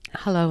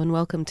Hello and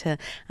welcome to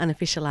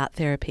Unofficial Art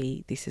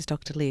Therapy. This is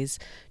Dr. Liz.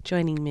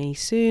 Joining me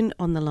soon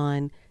on the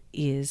line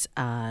is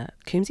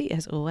Coombsy,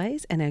 as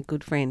always, and our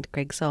good friend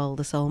Greg Sowell,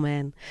 the Soul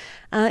Man.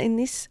 In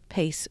this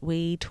piece,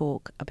 we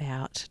talk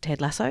about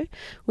Ted Lasso,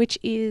 which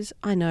is,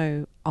 I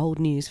know, old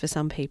news for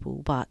some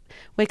people, but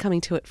we're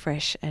coming to it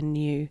fresh and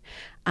new.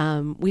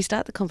 We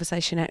start the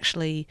conversation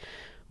actually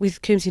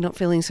with Coombsy not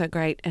feeling so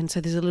great, and so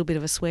there's a little bit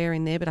of a swear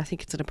in there, but I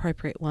think it's an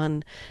appropriate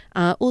one.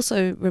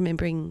 Also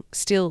remembering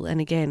still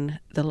and again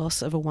the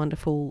loss of a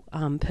wonderful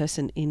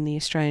person in the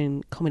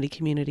Australian comedy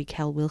community,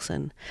 Cal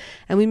Wilson.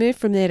 And we move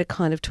from there to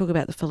kind of talk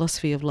about the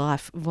philosophy of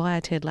life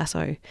via Ted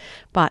Lasso.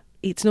 But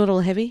it's not all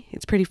heavy,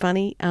 it's pretty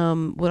funny.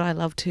 What I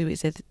love too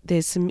is that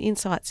there's some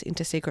insights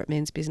into secret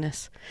men's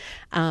business.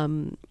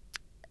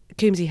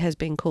 Coombsy has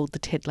been called the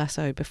Ted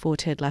Lasso before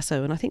Ted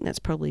Lasso, and I think that's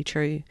probably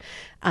true.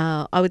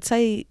 I would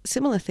say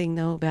similar thing,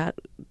 though, about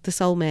the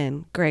soul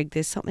man, Greg.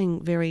 There's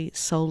something very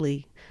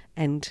soul-y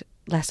and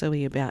lasso-y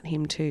about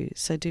him too,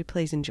 so do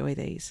please enjoy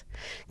these.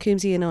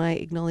 Coombsy and I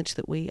acknowledge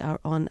that we are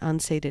on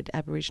unceded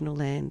Aboriginal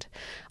land,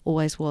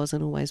 always was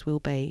and always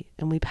will be,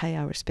 and we pay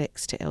our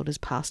respects to elders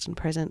past and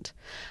present.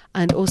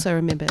 And also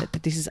remember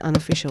that this is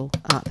unofficial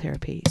art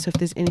therapy, so if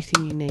there's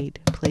anything you need,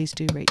 please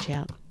do reach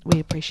out. We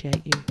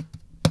appreciate you.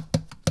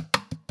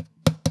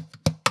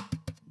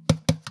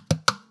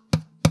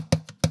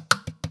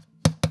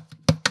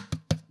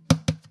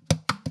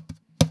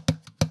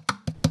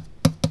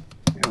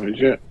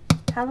 Legit.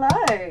 Hello.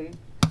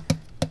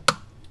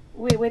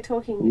 We're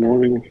talking. Good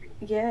morning.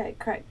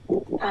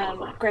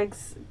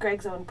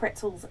 Greg's on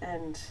pretzels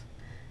and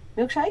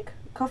milkshake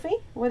coffee.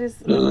 What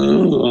is?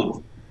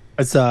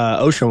 It's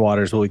ocean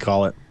water is what we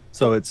call it.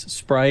 So it's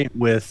Sprite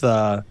with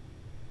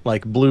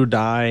like blue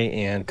dye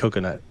and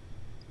coconut.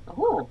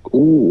 Oh.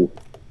 Ooh.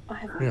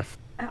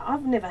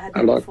 I've never had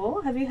that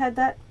before. Have you had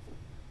that?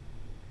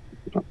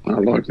 I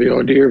like the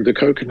idea of the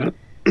coconut.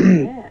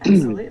 Yeah,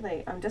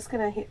 absolutely. I'm just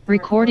going to hit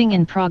recording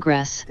in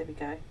progress. There we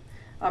go.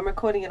 I'm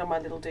recording it on my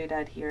little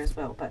doodad here as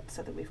well, but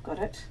so that we've got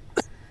it.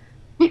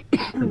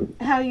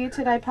 How are you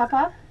today,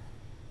 Papa?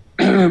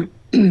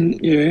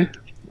 Yeah,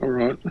 all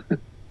right.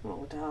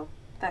 Oh, darn.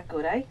 That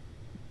good, eh?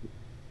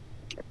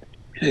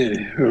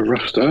 Yeah, a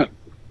rough start.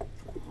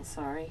 I'm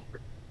sorry.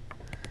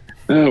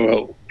 Oh,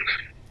 well,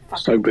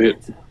 so be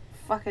it.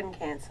 Fucking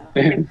cancer.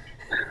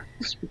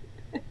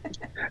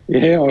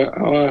 Yeah,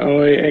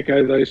 I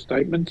echo those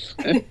statements.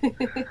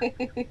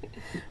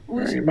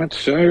 Very much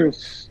so.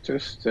 It's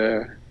just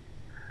I'm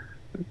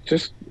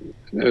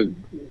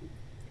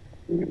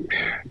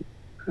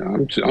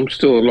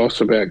still a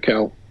loss about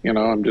Cal. You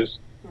know, I'm just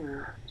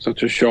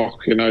such a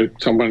shock. You know,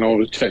 someone I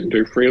was chatting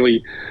to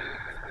freely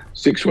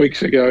 6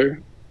 weeks ago,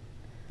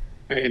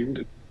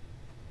 and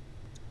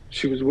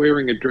she was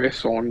wearing a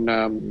dress on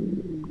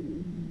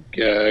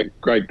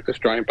Great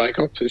Australian Bake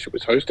Off that she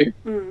was hosting.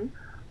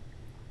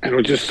 And it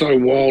was just so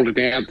wild and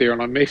out there.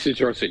 And I messaged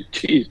her. I said,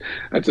 geez,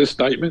 that's a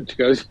statement. She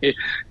goes,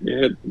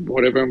 yeah,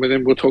 whatever. And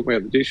then we'll talk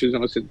about the dishes.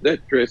 And I said,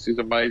 that dress is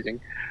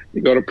amazing.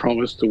 You got to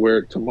promise to wear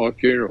it to my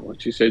funeral.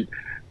 And she said,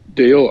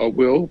 deal, I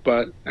will.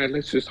 But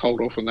let's just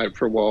hold off on that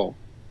for a while.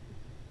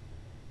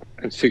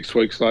 And 6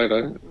 weeks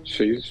later,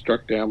 she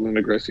struck down with an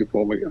aggressive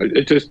form.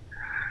 It just,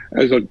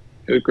 as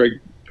Greg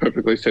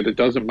perfectly said, it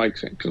doesn't make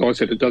sense. Because I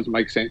said, it doesn't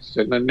make sense. She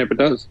said, no, it never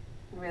does.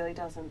 It really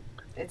doesn't.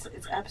 It's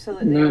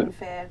absolutely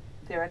unfair.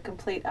 There are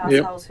complete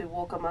assholes who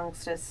walk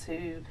amongst us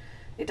who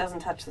it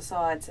doesn't touch the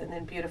sides, and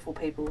then beautiful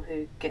people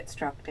who get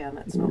struck down.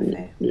 It's not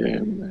fair. Yeah,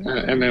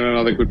 and then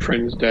another good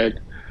friend's dad,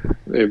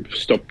 they've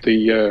stopped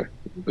the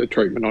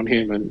treatment on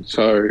him, and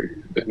so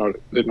they're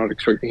not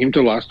expecting him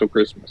to last till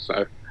Christmas.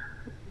 So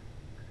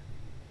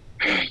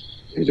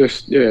you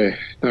just no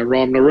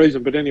rhyme, no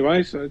reason. But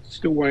anyway, so it's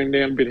still weighing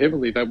down a bit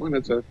heavily. That one,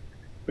 it's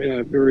been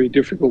a very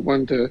difficult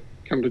one to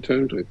come to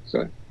terms with.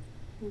 So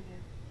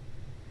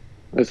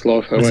that's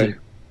life, though.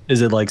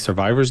 Is it like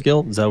survivor's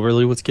guilt? Is that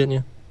really what's getting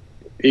you?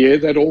 Yeah,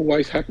 that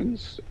always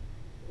happens.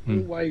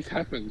 Always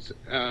happens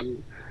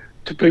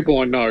to people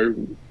I know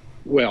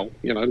well.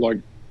 You know, like,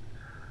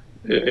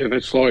 and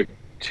it's like,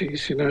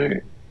 geez, you know,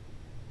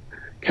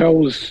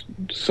 Cal's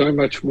so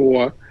much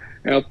more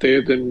out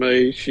there than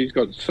me. She's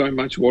got so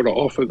much more to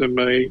offer than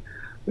me.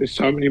 There's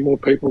so many more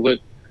people that,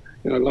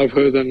 you know, love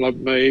her than love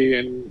me,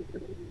 and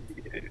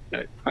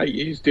 8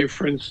 years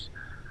difference.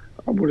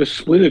 I would have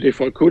split it if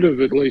I could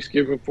have at least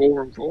given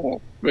 4 and 4.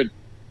 But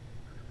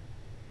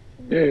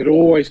yeah, it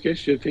always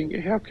gets you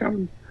thinking, how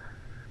come,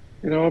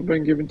 you know, I've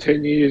been given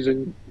 10 years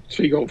and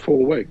she got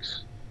 4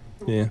 weeks?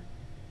 Yeah.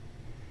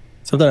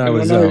 Something I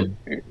was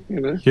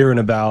hearing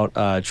about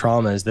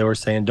trauma is they were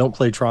saying, don't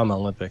play trauma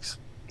Olympics.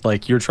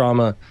 Like, your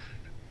trauma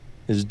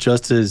is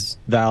just as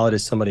valid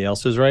as somebody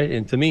else's, right?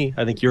 And to me,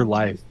 I think your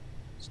life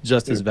is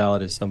just as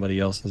valid as somebody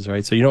else's,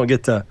 right? So you don't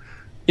get to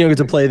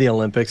play the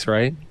Olympics,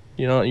 right?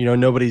 You know,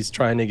 nobody's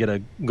trying to get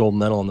a gold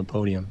medal on the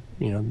podium.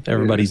 You know,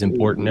 everybody's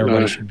important.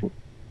 Everybody should be.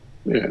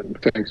 Yeah,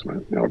 thanks,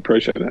 man. I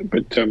appreciate that.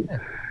 But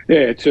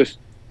it's just,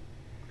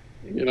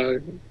 you know,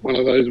 one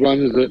of those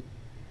ones that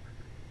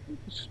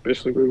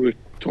especially we were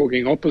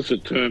talking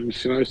opposite terms,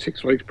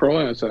 6 weeks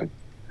prior. So,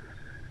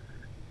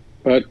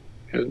 but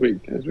as we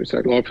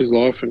say, life is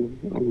life, and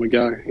on we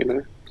go.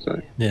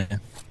 So yeah,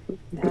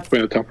 it's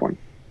been a tough one.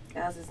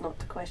 Ours is not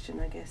to question,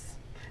 I guess.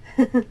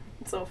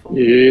 It's awful.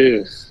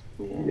 Yes.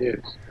 Yeah. Yes.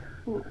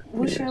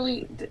 Well, shall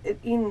we,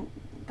 in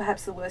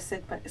perhaps the worst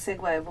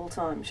segue of all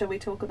time, shall we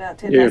talk about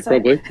Ted Lasso? Yeah,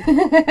 probably.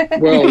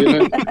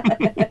 Well,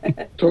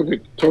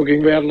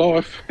 talking about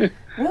life.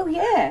 Well,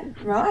 yeah,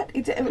 right.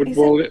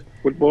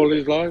 Football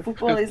is life.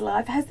 Football is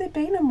life. Has there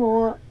been a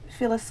more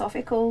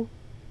philosophical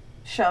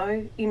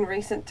show in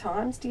recent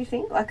times, do you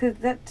think? Like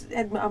that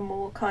had a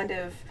more kind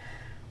of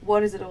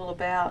what is it all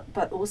about,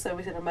 but also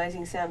with an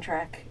amazing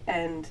soundtrack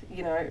and,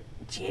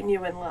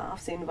 genuine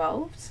laughs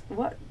involved?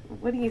 What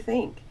do you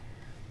think?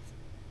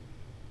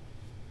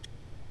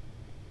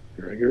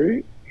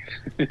 Gregory?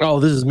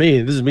 Oh, this is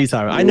me,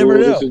 Simon. I never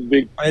know. This is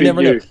big, I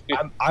never know.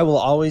 I will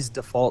always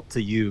default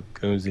to you,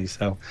 Cozy.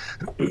 So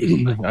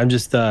I'm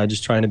just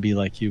trying to be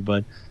like you.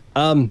 But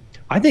I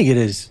think it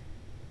is.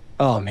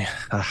 Oh man,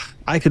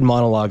 I could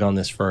monologue on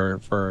this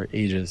for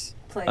ages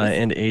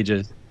and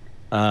ages.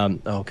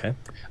 Okay,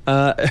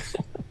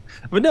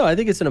 but no, I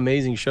think it's an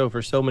amazing show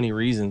for so many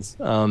reasons.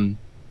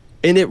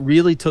 And it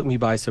really took me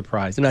by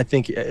surprise. And I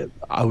think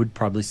I would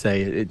probably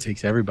say it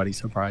takes everybody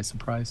surprise,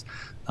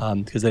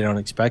 because they don't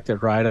expect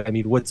it, right? I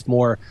mean, what's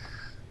more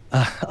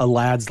a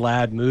lad's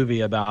lad movie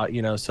about,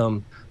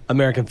 some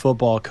American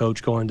football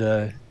coach going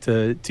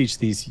to teach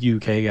these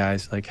UK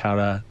guys like how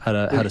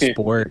to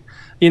sport,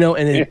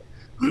 and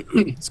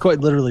it's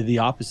quite literally the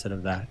opposite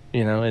of that,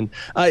 and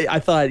I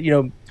thought,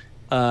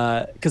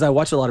 because I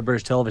watch a lot of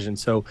British television,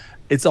 so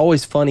it's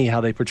always funny how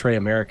they portray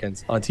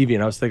Americans on TV.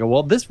 And I was thinking,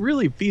 well, this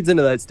really feeds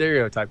into that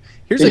stereotype.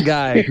 Here's a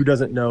guy who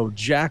doesn't know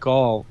jack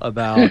all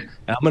about,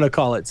 I'm going to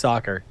call it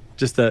soccer,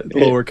 just to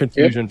lower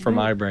confusion for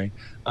my brain.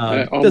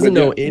 Doesn't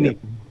know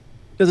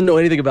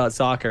anything about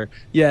soccer,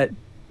 yet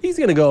he's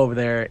going to go over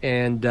there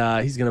and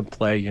he's going to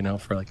play,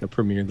 for like a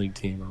Premier League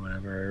team or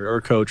whatever,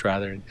 or coach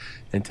rather,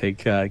 and take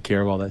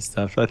care of all that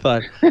stuff. I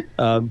thought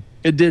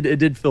it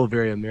did feel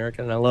very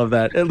American, and I love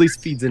that. At least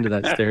feeds into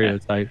that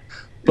stereotype.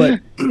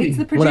 But it's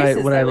the producers,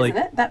 isn't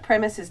it? That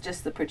premise is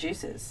just the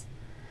producers.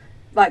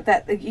 Like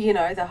that,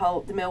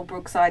 the Mel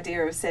Brooks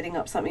idea of setting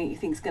up something you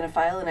think is going to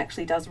fail and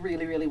actually does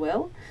really, really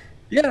well.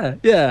 Yeah.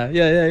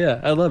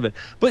 I love it.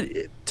 But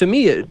to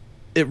me,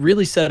 it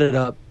really set it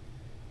up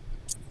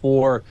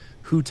for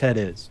who Ted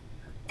is,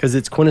 because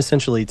it's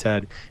quintessentially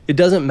Ted. It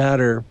doesn't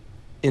matter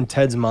in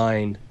Ted's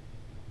mind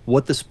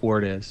what the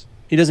sport is.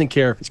 He doesn't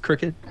care if it's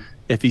cricket,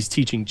 if he's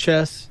teaching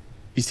chess,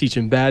 if he's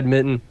teaching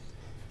badminton.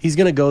 He's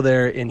going to go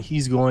there and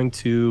he's going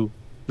to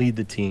lead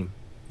the team,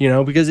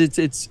 because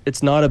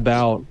it's not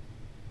about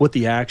what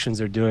the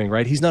actions are doing,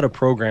 right? He's not a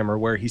programmer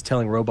where he's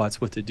telling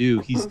robots what to do.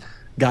 He's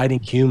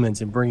guiding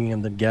humans and bringing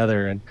them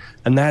together.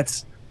 And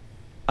that's,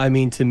 I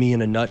mean, to me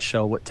in a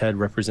nutshell, what Ted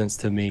represents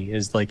to me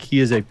is like, he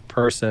is a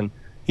person,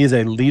 he is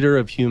a leader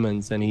of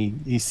humans, and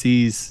he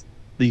sees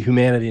the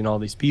humanity in all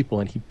these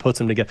people and he puts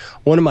them together.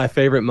 One of my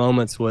favorite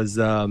moments was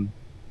when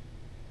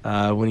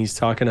he's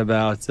talking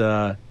about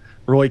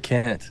Roy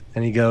Kent,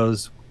 and he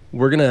goes,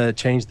 we're going to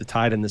change the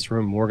tide in this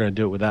room. We're going to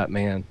do it with that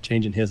man,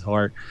 changing his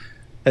heart.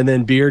 And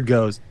then Beard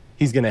goes,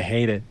 he's going to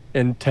hate it.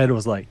 And Ted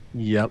was like,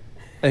 yep.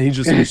 And he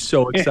just was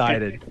so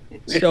excited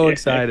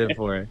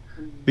for it,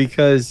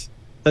 because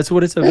that's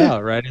what it's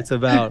about, right? It's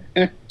about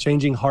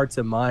changing hearts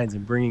and minds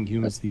and bringing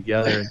humans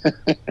together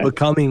and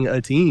becoming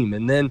a team.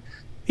 And then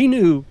he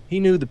knew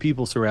the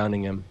people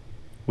surrounding him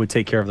would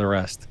take care of the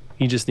rest.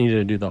 He just needed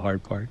to do the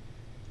hard part.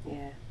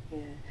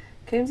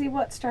 Coombsy,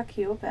 what struck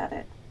you about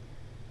it?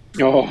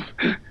 Oh,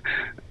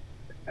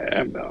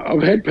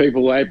 I've had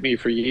people at me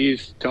for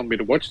years telling me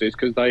to watch this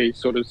because they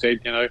sort of said,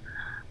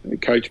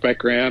 coach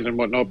background and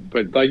whatnot,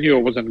 but they knew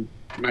I wasn't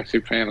a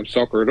massive fan of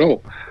soccer at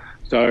all.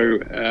 So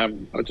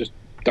I just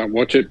don't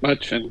watch it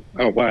much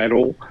at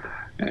all.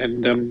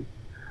 And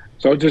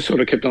so I just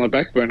sort of kept on the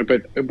back burner,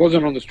 but it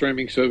wasn't on the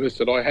streaming service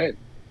that I had.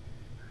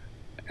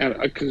 And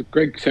because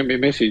Greg sent me a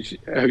message,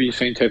 have you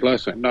seen Ted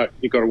Lasso? No,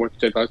 you got to watch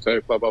Ted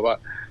Lasso, blah, blah, blah.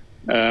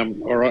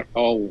 All right,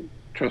 I'll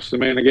trust the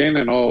man again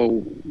and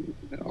I'll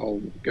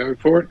go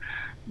for it,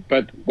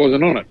 but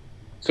wasn't on it.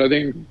 So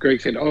then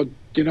Greg said, oh, do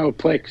you know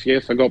Plex?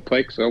 Yes, I got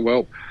Plex. Oh,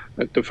 well,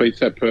 that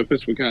defeats that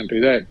purpose. We can't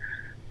do that.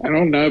 And I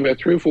don't know, about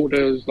 3 or 4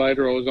 days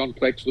later, I was on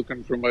Plex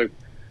looking for one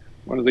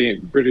of the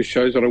British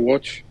shows that I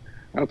watch.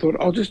 I thought,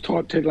 I'll just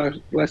type Ted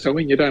Lasso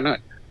in, you don't know.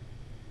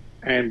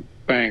 And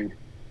bang,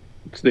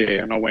 it's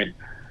there. And I went,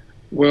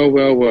 well,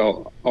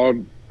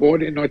 why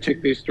didn't I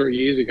check this 3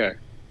 years ago?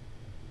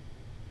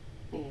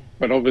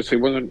 But obviously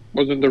wasn't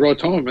the right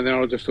time. And then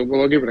I just thought,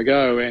 well, I'll give it a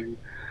go. And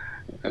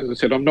as I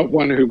said, I'm not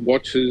one who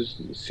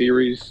watches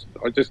series.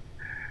 I just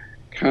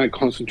can't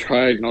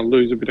concentrate and I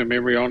lose a bit of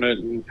memory on it.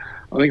 And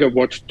I think I've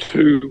watched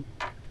 2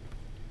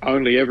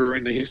 only ever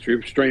in the history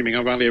of streaming.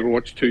 I've only ever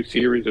watched 2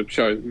 series of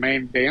shows.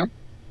 Man Down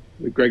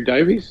with Greg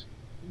Davies,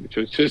 which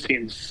was just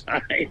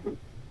insane.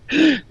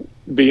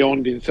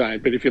 Beyond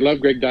insane. But if you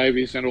love Greg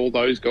Davies and all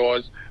those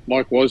guys,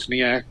 Mike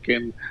Wozniak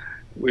and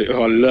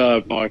I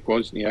love Mike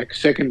Wozniak.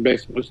 Second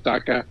best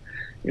mustacher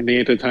in the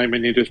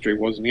entertainment industry,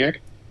 Wozniak.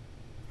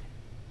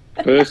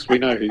 First, we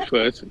know who's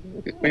first.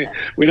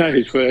 We know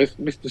who's first,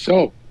 Mr.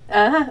 Sol.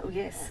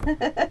 Yes.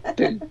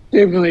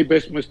 Definitely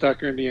best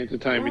mustacher in the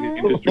entertainment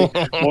industry.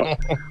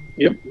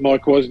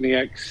 Mike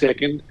Wozniak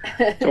second.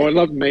 So I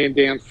love Man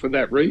Down for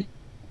that reason.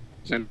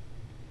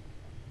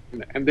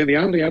 And then the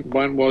only other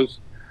one was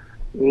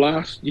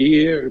last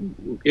year.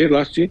 Yeah,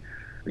 last year,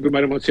 a good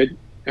mate of mine said,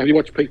 "Have you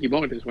watched Peaky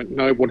Blinders?" I went,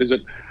 "No, what is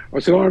it?" I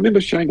said, "I remember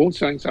Shane Warne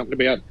saying something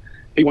about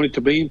he wanted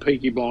to be in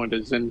Peaky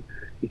Blinders, and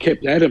he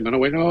kept at him." And I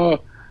went,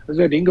 "Oh, is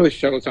that English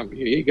show or something?"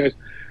 He goes,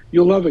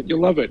 "You'll love it.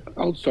 You'll love it.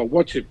 Old style.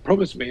 Watch it.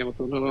 Promise me." And I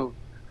thought, "No,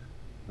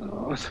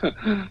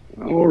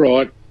 all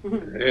right."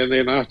 And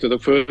then after the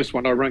first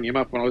one, I rang him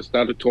up and I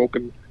started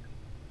talking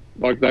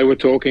like they were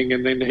talking,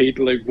 and then he'd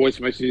leave voice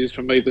messages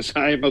for me the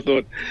same.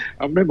 I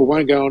remember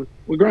one going,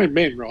 "We're grown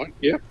men, right?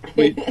 Yep,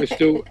 we're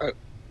still."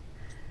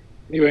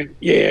 He went,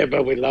 "Yeah,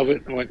 but we love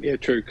it." I went, "Yeah,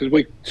 true," because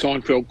we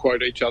Seinfeld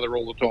quote each other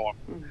all the time.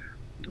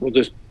 We'll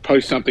just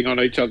post something on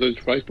each other's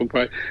Facebook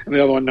page, and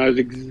the other one knows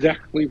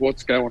exactly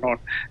what's going on.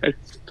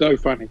 It's so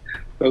funny.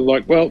 So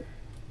like, well,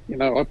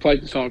 I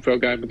played the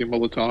Seinfeld game with him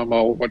all the time.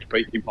 I'll watch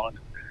Peaky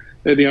Blinders.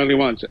 They're the only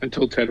ones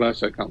until Ted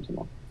Lasso comes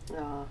along.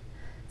 Oh,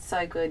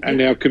 so good. And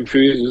now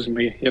confuses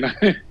me, You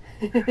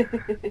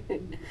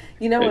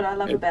know what I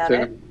love about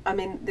it? I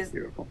mean, there's...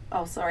 Beautiful.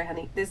 Oh, sorry,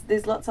 honey.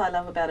 There's lots I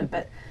love about it,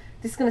 but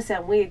this is going to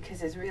sound weird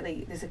because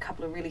there's a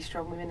couple of really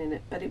strong women in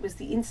it, but it was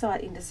the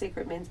insight into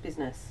secret men's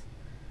business.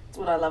 That's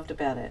what I loved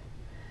about it.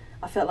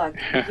 I felt like,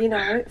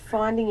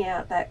 finding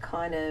out that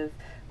kind of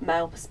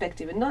male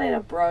perspective, and not in a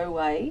bro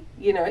way,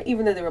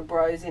 even though there are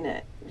bros in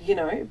it,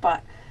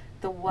 but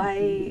the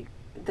way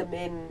the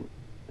men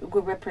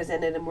were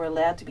represented and were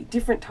allowed to be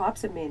different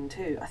types of men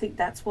too. I think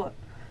that's what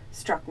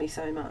struck me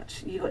so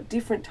much. You got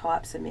different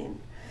types of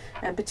men,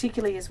 and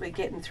particularly as we're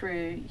getting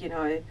through,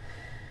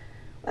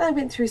 I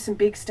went through some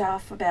big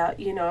stuff about,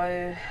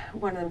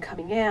 one of them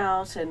coming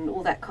out and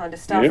all that kind of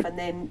stuff. Yep. And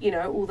then,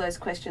 all those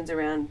questions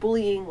around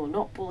bullying or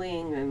not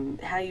bullying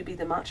and how you be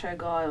the macho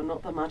guy or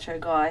not the macho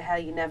guy, how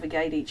you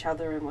navigate each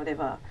other and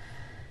whatever.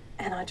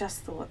 And I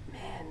just thought,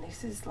 man,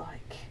 this is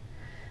like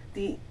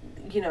the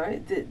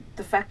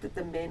fact that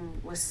the men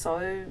were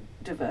so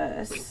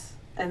diverse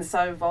and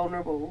so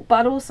vulnerable,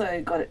 but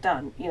also got it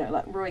done.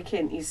 Like Roy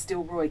Kent is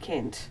still Roy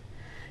Kent.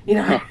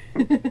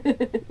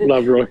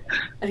 Love Roy.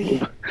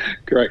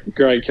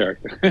 Great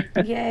character.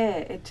 Yeah,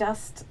 it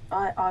just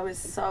I was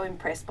so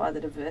impressed by the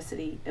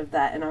diversity of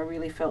that, and I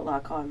really felt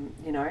like I'm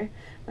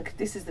like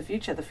this is the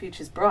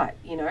future's bright,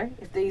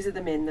 if these are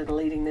the men that are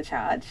leading the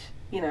charge,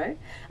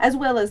 as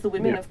well as the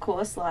women. Of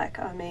course, like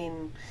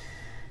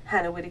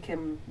Hannah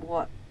Whitcomb,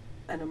 what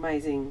an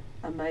amazing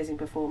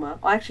performer.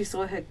 I actually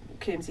saw her,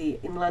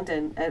 Coombsy, in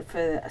London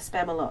for a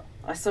Spamalot.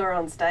 I saw her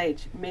on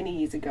stage many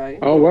years ago.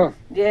 Oh wow!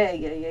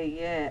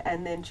 Yeah.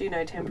 And then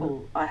Juno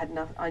Temple,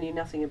 I knew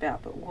nothing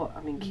about, but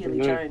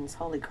Keely Jones.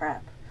 Holy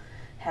crap!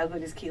 How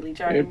good is Keely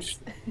Jones?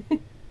 Yep.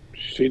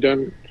 She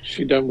done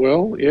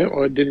well. Yeah,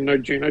 I didn't know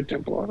Juno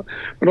Temple either,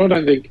 but I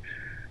don't think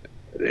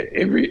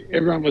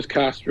everyone was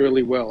cast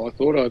really well. I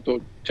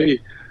thought, gee,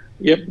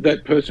 yep,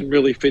 that person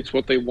really fits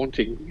what they're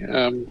wanting.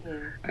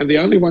 And the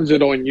only ones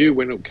that I knew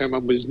when it came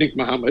up was Nick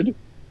Mohammed,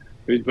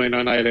 who's been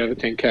on 8 out of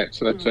 10 Cats.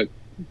 So that's that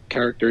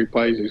character he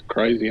plays is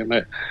crazy and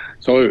that.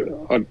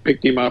 So I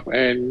picked him up,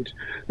 and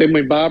then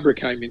when Barbara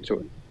came into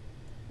it.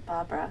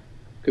 Barbara?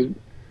 Because,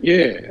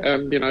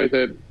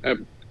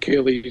 the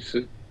Keely's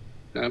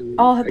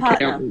her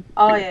partner.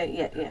 Oh,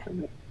 yeah.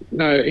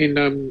 No,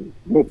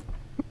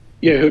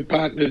 her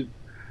partner,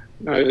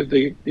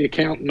 the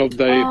accountant of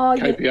the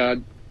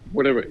KPR,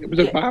 whatever. Was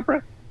it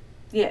Barbara?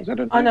 Yeah.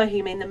 I know who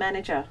you mean, the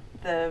manager.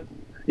 The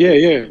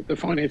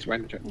finance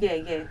manager.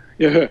 Yeah.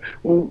 Yeah, her.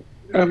 Well,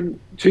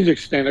 she's a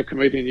stand-up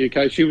comedian in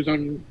the UK. She was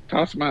on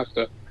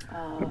Taskmaster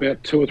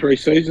about 2 or 3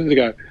 seasons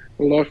ago.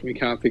 For life of me,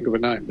 can't think of her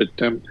name. But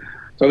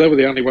so they were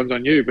the only ones I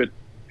knew. But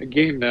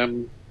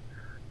again,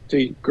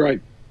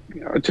 great.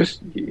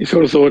 You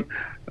sort of thought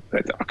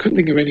I couldn't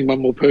think of anyone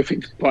more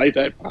perfect to play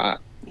that part.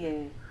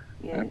 Yeah.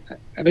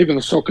 And even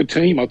the soccer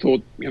team, I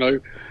thought,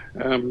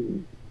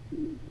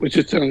 was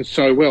just done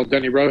so well.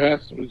 Danny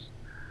Rojas was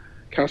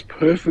cast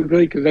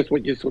perfectly, because that's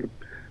what you sort of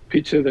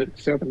picture, that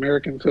South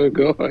American sort of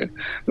guy,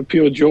 the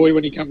pure joy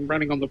when he came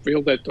running on the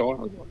field that time.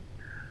 I was like,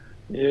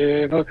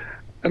 yeah.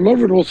 And a lot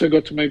of it also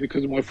got to me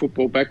because of my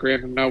football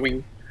background and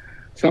knowing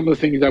some of the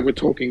things they were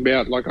talking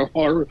about, like,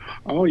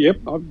 yep,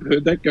 I've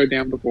heard that go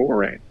down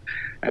before, and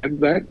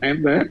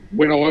that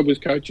when I was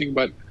coaching,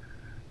 but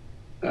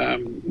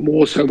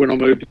more so when I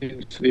moved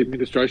into the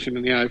administration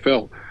in the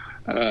AFL.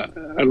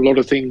 A lot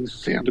of things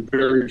sounded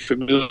very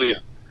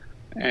familiar,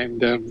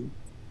 and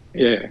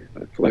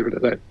let's leave it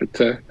at that. But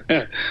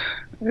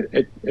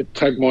it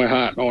tugged my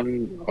heart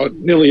on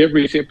nearly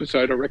every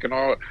episode. I reckon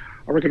I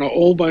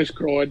almost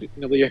cried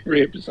nearly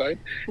every episode,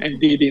 and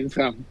did in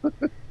some.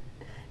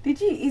 Did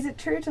you? Is it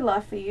true to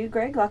life for you,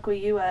 Greg? Like, were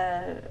you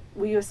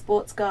a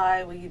sports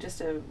guy? Were you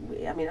just I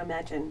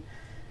imagine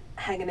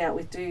hanging out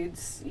with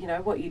dudes,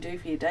 what you do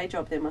for your day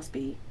job, there must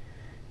be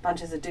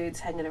bunches of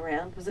dudes hanging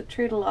around. Was it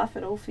true to life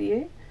at all for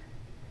you?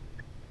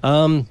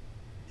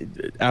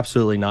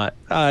 Absolutely not.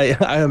 I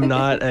am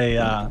not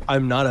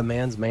I'm not a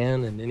man's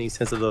man in any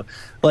sense of the,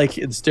 like,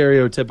 it's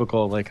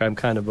stereotypical. Like, I'm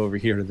kind of over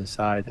here to the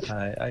side.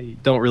 I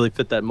don't really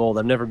fit that mold.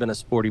 I've never been a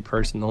sporty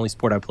person. The only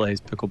sport I play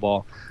is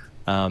pickleball.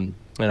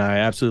 And I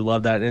absolutely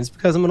love that. And it's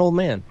because I'm an old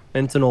man,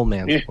 and it's an old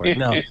man sport.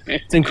 No,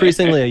 it's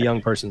increasingly a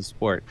young person's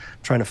sport.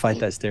 I'm trying to fight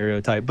that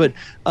stereotype. But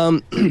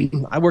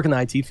I work in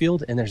the IT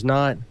field, and there's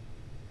not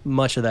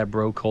much of that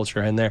bro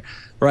culture in there,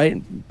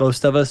 right?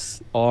 Most of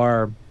us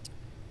are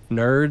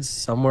nerds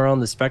somewhere on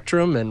the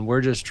spectrum, and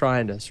we're just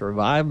trying to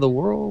survive the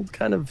world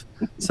kind of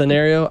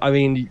scenario. I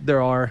mean,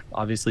 there are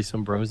obviously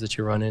some bros that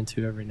you run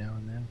into every now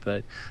and then,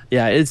 but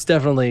yeah, it's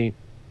definitely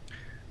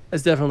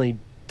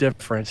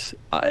different.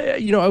 I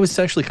was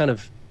actually kind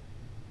of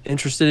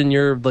interested in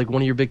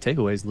one of your big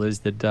takeaways, Liz,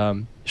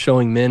 that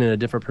showing men in a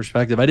different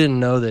perspective. I didn't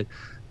know that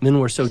men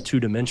were so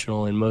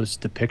two-dimensional in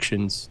most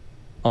depictions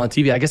on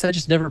TV. I guess I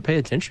just never pay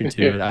attention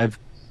to it.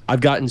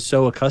 I've gotten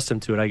so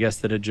accustomed to it, I guess,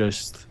 that it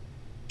just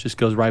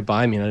goes right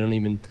by me, and I don't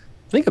even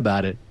think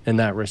about it in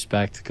that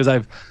respect, because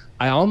I'm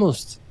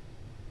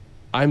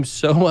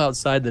so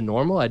outside the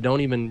normal. I don't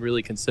even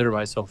really consider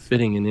myself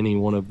fitting in any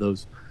one of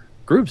those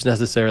groups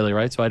necessarily,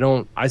 right? So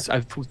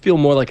I feel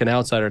more like an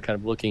outsider kind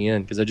of looking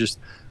in, because I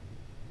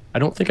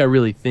don't think I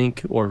really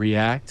think or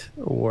react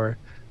or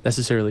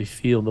necessarily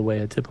feel the way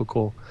a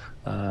typical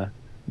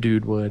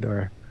dude would,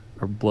 or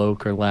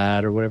bloke or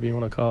lad or whatever you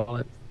want to call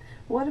it.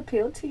 What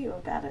appealed to you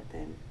about it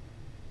then?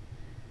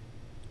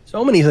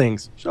 So many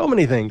things.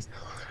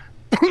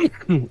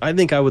 I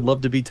think I would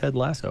love to be Ted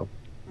Lasso.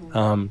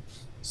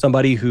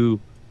 Somebody who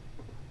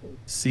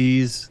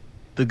sees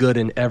the good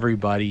in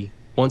everybody,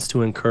 wants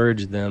to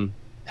encourage them,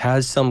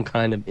 has some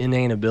kind of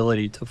innate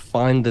ability to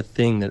find the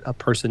thing that a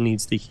person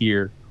needs to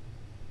hear,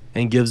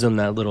 and gives them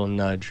that little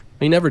nudge.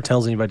 He never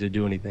tells anybody to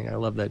do anything. I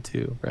love that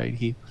too, right?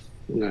 He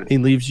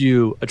leaves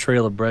you a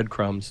trail of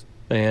breadcrumbs,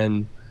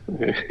 and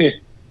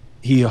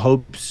he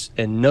hopes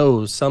and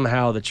knows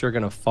somehow that you're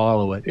going to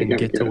follow it and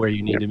get to where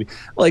you need to be.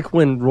 Like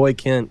when Roy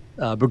Kent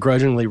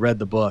begrudgingly read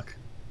the book,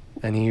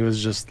 and he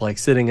was just like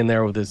sitting in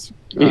there with his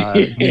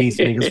niece,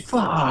 and he goes,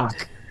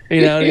 "Fuck,"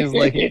 and he's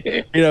like,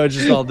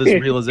 just all this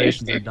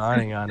realizations are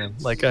dawning on him.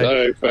 Like,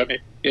 so funny.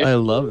 I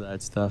love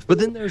that stuff. But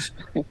then there's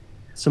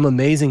some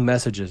amazing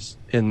messages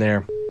in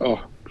there.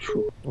 Oh,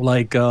 sure.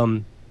 Like,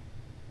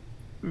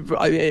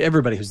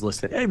 everybody who's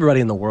listening, everybody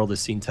in the world has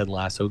seen Ted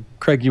Lasso.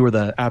 Craig, you were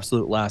the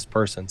absolute last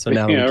person, so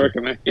now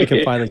we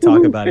can finally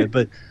talk about it.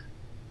 But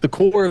the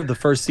core of the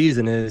first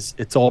season is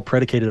it's all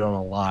predicated on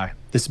a lie,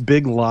 this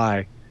big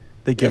lie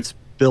that gets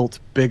built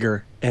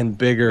bigger and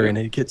bigger, and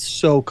it gets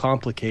so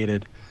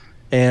complicated.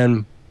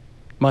 And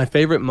my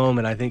favorite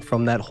moment, I think,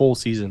 from that whole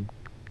season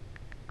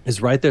is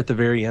right there at the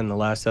very end, the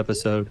last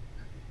episode,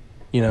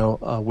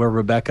 where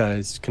Rebecca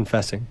is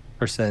confessing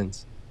her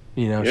sins.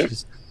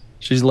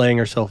 She's laying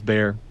herself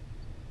bare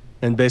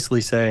and basically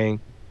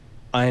saying,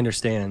 I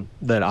understand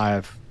that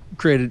I've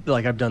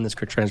done this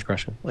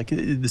transgression. Like,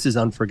 this is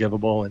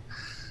unforgivable.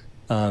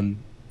 And,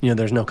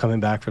 there's no coming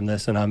back from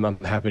this. And I'm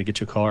happy to get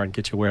you a car and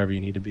get you wherever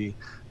you need to be,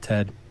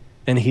 Ted.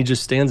 And he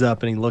just stands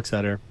up and he looks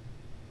at her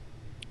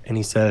and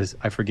he says,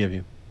 I forgive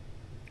you.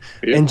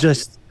 Yep. And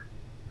just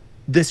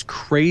this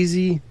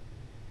crazy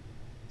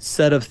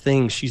set of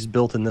things she's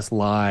built in this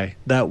lie,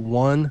 that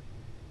one,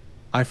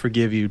 I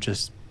forgive you,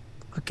 just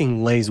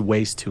fucking lays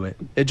waste to it.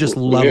 It just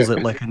levels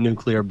it like a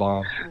nuclear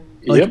bomb.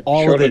 Like,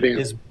 all of it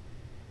is,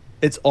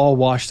 it's all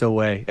washed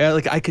away.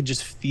 Like, I could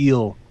just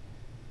feel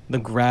the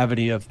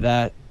gravity of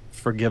that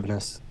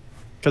forgiveness,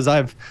 because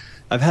I've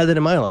had that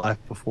in my life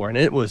before, and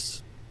it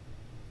was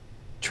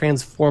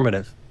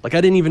transformative. Like,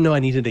 I didn't even know I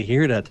needed to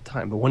hear it at the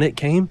time, but when it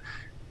came,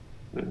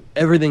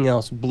 everything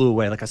else blew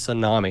away like a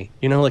tsunami.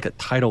 Like a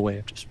tidal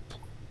wave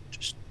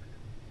just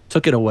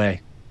took it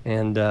away.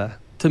 And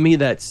to me,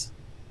 that's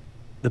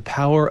the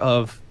power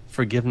of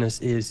forgiveness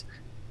is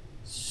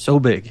so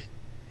big.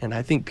 And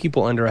I think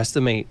people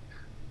underestimate,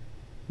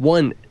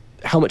 one,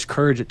 how much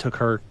courage it took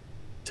her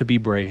to be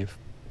brave.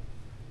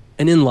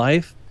 And in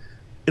life,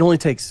 it only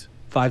takes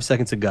 5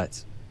 seconds of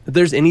guts. If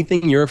there's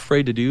anything you're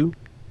afraid to do,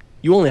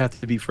 you only have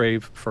to be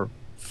brave for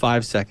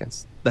 5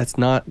 seconds. That's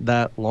not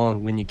that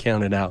long when you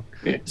count it out.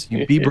 So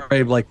you be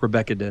brave like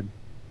Rebecca did.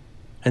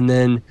 And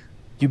then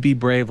you be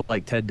brave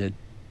like Ted did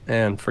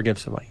and forgive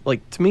somebody.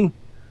 Like, to me,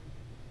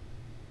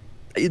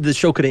 the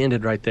show could have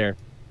ended right there,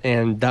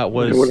 and that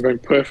would have been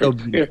perfect. So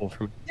beautiful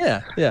for me.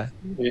 Yeah.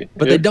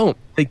 But they don't.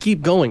 They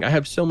keep going. I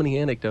have so many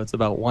anecdotes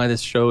about why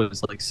this show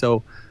is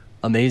so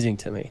amazing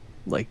to me.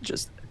 Like,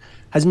 just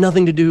has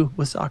nothing to do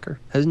with soccer.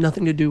 Has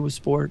nothing to do with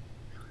sport.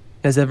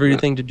 Has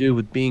everything to do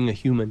with being a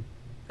human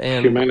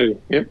and humanity.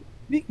 Yep.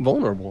 Being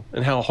vulnerable,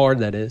 and how hard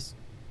that is.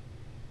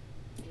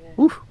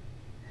 Yeah. Oof.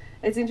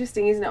 It's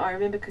interesting, isn't it? I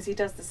remember, because he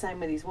does the same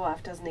with his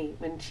wife, doesn't he?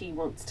 When he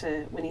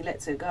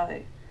lets her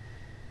go.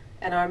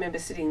 And I remember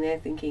sitting there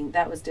thinking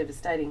that was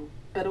devastating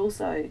but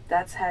also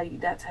that's how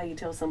you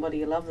tell somebody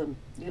you love them.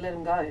 You let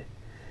them go.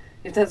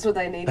 If that's what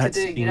they need to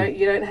do,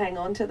 you don't hang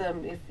on to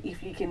them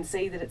if you can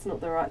see that it's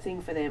not the right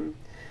thing for them.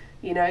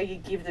 You know, you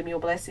give them your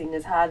blessing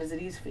as hard as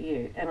it is for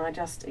you. And I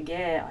just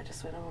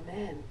went, oh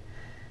man,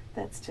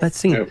 that's just... That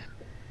scene.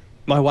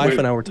 My wife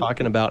and I were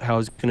talking about how I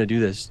was going to do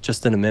this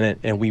just in a minute,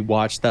 and we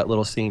watched that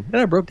little scene,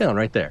 and I broke down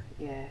right there.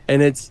 Yeah.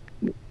 And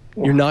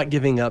you're not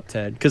giving up,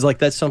 Ted, because like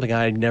that's something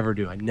I never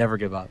do. I never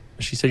give up.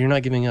 She said, "You're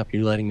not giving up.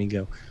 You're letting me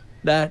go."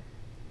 That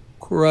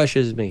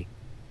crushes me.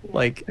 Yeah.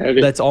 Like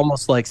that's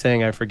almost like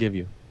saying I forgive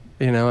you.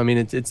 You know, I mean,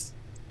 it's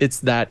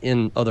that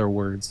in other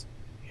words.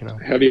 You know.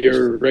 How do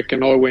you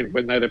reckon I went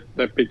when that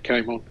bit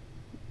came on?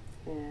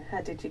 Yeah.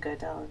 How did you go,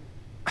 darling?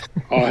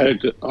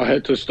 I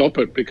had to stop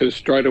it because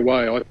straight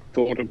away I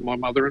thought of my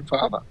mother and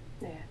father.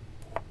 Yeah.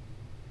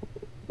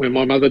 When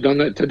my mother done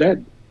that to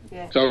Dad.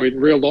 Yeah. So in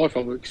real life,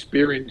 I've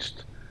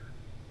experienced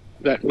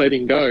that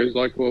letting go. It's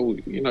like, well,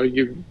 you know,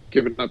 you've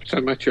given up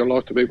so much of your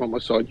life to be by my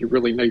side. You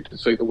really need to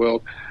see the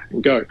world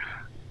and go,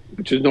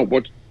 which is not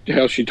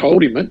how she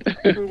told him it.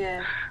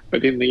 Yeah.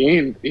 But in the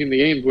end,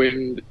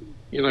 when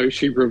you know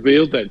she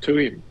revealed that to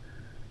him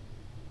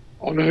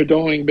on her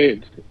dying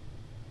bed.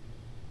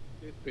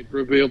 It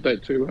revealed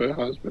that to her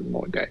husband,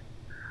 my dad.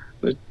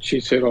 That she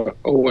said, "I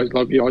always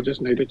love you. I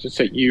just needed to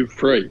set you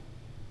free."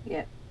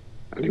 Yeah.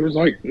 And he was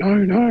like,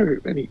 "No."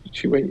 And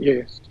she went,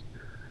 "Yes."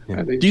 Yeah.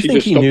 And then do you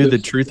think he knew the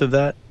truth of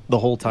that the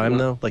whole time,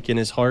 though? Like in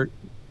his heart?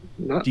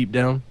 No. Deep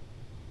down?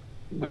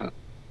 No.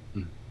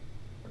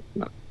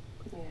 No.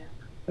 Yeah.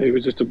 He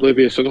was just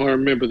oblivious. And I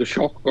remember the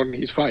shock on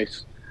his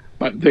face.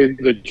 But then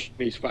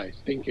his face,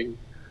 thinking,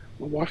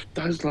 my wife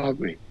does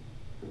love me.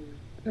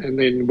 And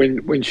then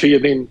when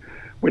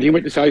he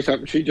went to say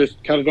something, she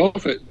just cut it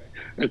off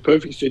and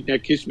perfect said, "Now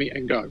kiss me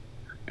and go."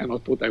 And I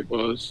thought that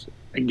was,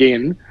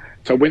 again,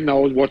 so when I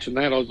was watching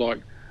that, I was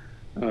like,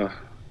 I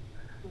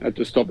had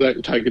to stop that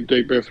and take a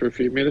deep breath for a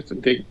few minutes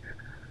and think,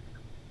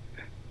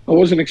 I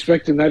wasn't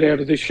expecting that out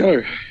of this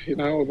show. You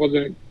know, I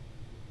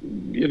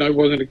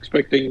wasn't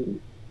expecting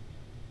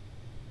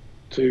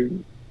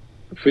to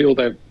feel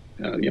that,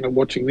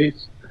 watching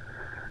this.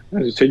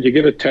 As I said, you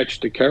get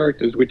attached to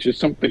characters, which is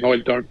something I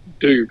don't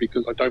do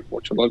because I don't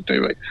watch a lot of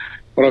TV.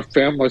 But I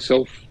found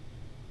myself,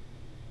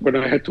 when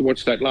I had to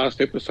watch that last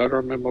episode, I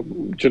remember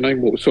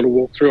Janine sort of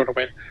walked through and I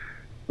went,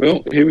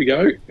 "Well, here we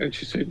go." And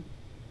she said,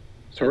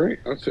 "Sorry."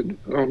 I said,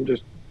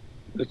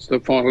 "It's the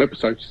final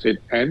episode." She said,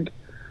 "And?"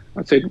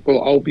 I said,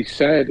 "Well, I'll be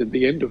sad at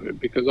the end of it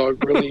because I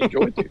really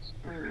enjoyed this.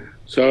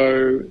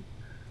 So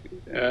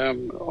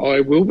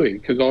I will be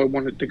because I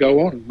want it to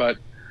go on. But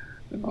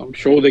I'm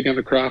sure they're going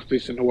to craft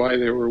this in a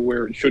way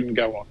where it shouldn't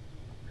go on."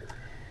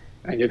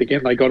 And yet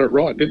again, they got it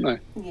right, didn't they?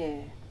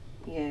 Yeah.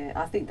 Yeah,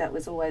 I think that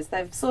was always...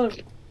 They've sort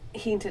of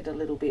hinted a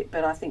little bit,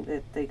 but I think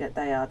that they're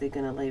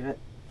going to leave it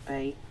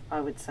be, I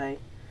would say.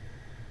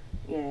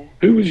 Yeah.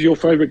 Who was your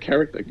favourite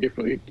character?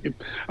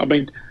 I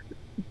mean,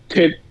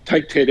 take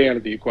Ted out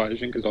of the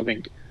equation because I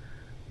think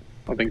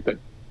that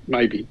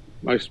maybe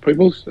most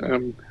people's.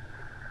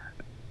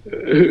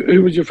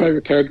 Who was your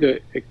favourite character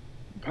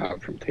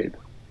apart from Ted?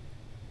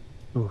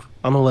 Oof.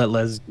 I'm gonna let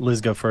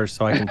Liz go first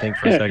so I can think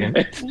for a second.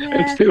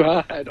 It's too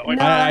hard.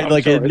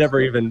 It never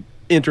even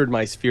entered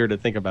my sphere to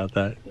think about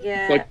that.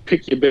 Yeah. Like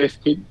pick your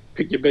best kid.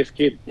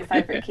 Your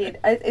favourite kid.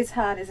 It's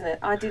hard, isn't it?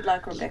 I did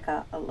like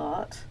Rebecca a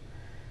lot.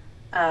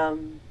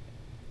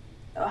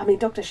 I mean,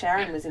 Dr.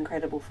 Sharon was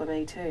incredible for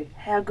me too.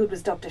 How good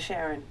was Dr.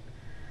 Sharon?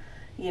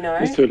 You know?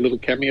 Just her little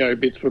cameo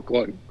bits were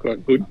quite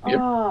good. Yep.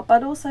 Oh,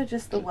 but also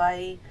just the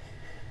way,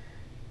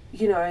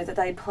 you know, that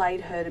they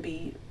played her to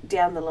be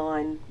down the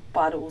line,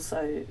 but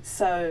also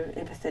so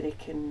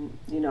empathetic and,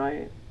 you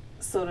know,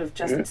 sort of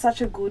just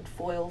such a good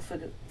foil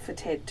for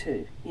Ted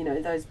too. You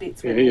know, those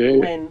bits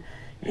when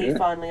he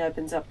finally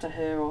opens up to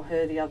her or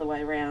her the other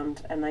way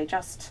around and they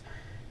just...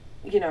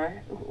 You know,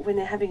 when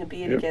they're having a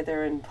beer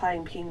together and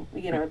playing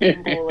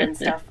pinball and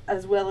stuff,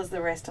 as well as the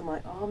rest, I'm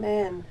like, oh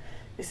man,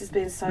 this has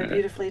been so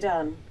beautifully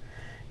done.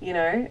 You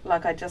know,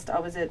 like I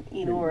was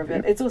in awe of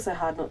it. It's also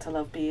hard not to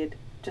love Beard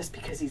just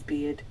because he's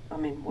Beard. I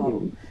mean,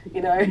 well,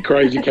 you know.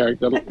 Crazy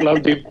character.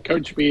 Loved him.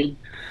 Coach Beard.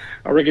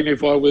 I reckon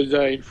if I was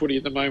in footy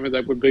at the moment,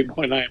 that would be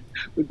my name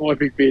with my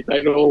big beard.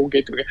 They'd all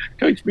get to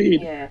Coach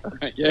Beard. Yeah.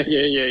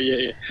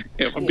 Yeah,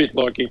 I'm a bit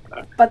like him.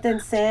 But then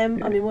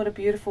Sam, I mean, what a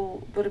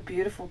beautiful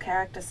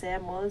character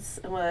Sam was.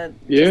 And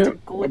just a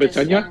gorgeous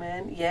young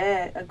man.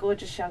 Yeah, a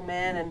gorgeous young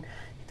man. And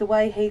the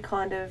way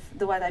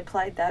the way they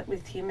played that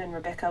with him and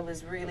Rebecca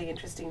was really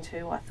interesting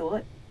too, I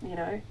thought, you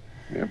know.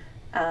 Yeah.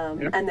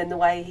 And then the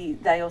way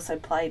they also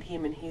played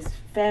him and his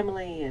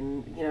family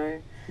and, you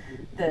know,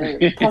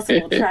 the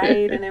possible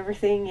trade and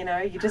everything, you know,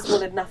 you just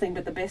wanted nothing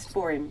but the best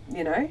for him,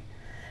 you know.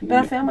 But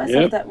I found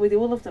myself that with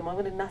all of them, I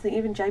wanted nothing,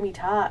 even Jamie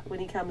Tart when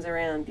he comes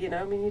around, you know,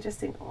 I mean, you just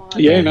think,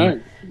 you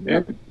know.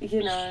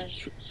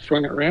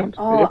 Swung it around.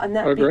 And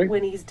that bit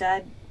when his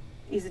dad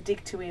is a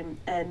dick to him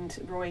and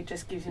Roy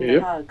just gives him a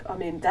hug, I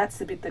mean, that's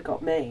the bit that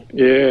got me.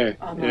 Yeah,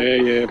 a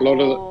lot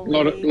of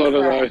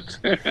those.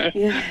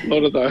 Yeah. A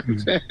lot of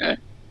those.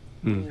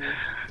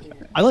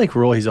 I like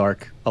Roy's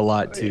arc a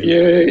lot too.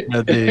 Yeah,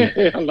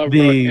 I love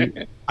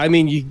Roy. I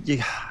mean,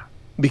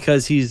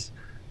 because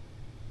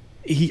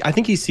I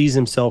think he sees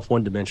himself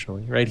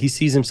one-dimensionally, right? He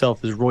sees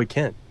himself as Roy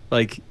Kent,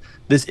 like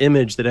this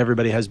image that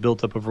everybody has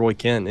built up of Roy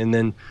Kent, and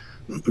then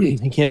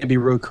he can't be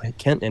Roy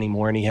Kent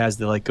anymore, and he has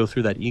to like go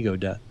through that ego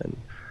death, and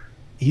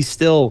he's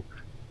still,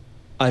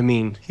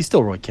 he's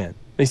still Roy Kent.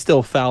 He's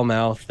still foul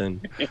mouthed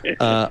and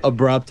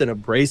abrupt and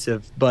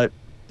abrasive, but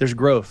there's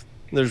growth.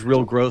 There's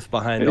real growth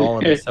behind all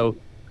of it. So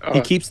he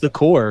keeps the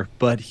core,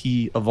 but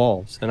he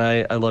evolves, and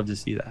I love to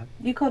see that.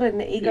 You called it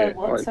an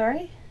ego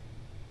sorry?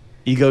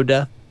 Ego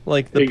death.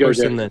 Like the Ego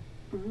person death.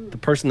 the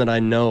person that I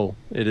know,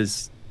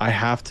 I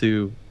have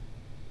to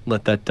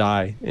let that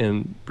die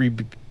and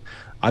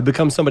I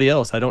become somebody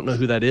else. I don't know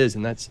who that is,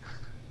 and that's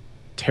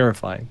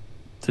terrifying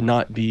to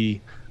not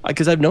be,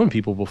 because I've known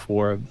people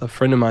before. A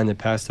friend of mine that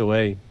passed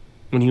away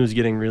when he was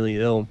getting really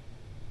ill,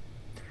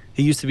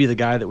 he used to be the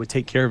guy that would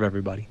take care of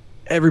everybody.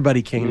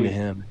 Everybody came to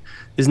him.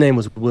 His name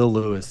was Will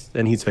Lewis,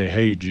 and he'd say,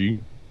 "Hey, G."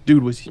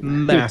 Dude was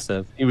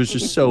massive. He was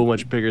just so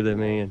much bigger than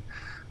me,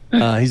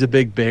 and he's a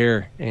big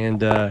bear.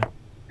 And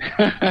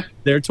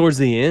there towards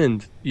the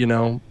end,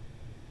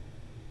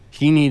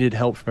 he needed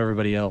help from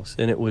everybody else,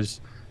 and it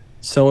was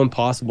so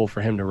impossible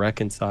for him to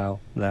reconcile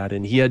that,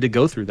 and he had to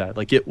go through that.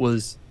 Like he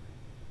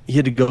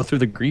had to go through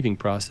the grieving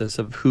process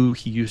of who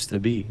he used to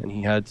be, and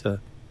he had to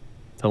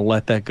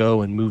let that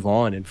go and move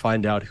on and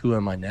find out, who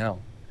am I now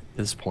at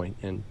this point?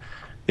 And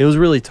it was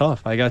really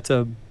tough. I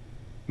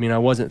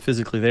wasn't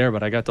physically there,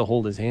 but I got to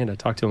hold his hand. I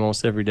talked to him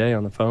almost every day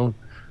on the phone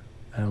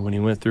when he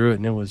went through it,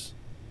 and it was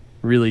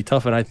really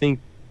tough. And I think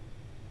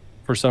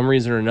for some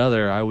reason or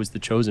another, I was the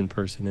chosen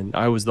person, and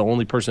I was the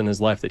only person in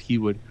his life that he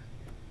would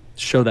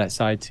show that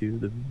side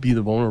to, be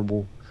the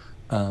vulnerable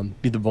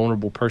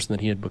person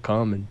that he had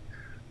become. And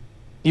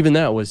even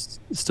that was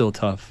still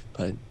tough.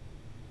 But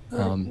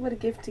what a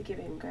gift to give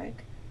him, Greg.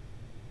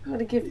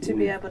 What a gift to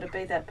be able to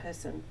be that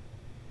person.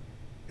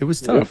 It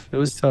was tough. It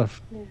was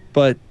tough. Yeah.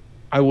 But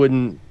it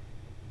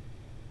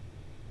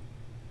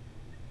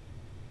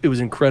was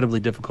incredibly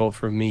difficult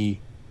for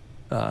me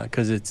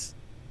because it's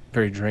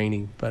very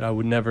draining, but I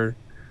would never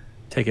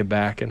take it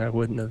back, and I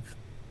wouldn't have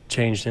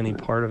changed any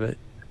part of it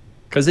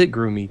because it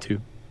grew me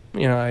too.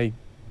 I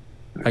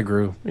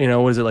grew,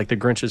 what is it, like the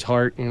Grinch's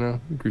heart,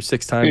 grew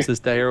 6 times this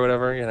day or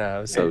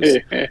whatever, so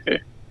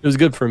it was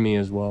good for me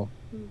as well.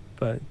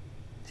 But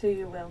so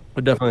you will.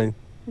 Would definitely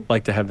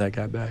like to have that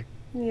guy back.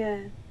 Yeah.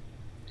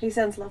 He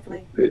sounds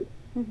lovely.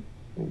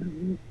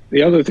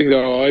 The other thing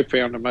that I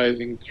found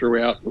amazing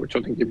throughout, which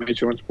I think you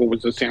mentioned once before,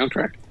 was the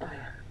soundtrack. Oh,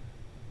 yeah.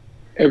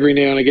 Every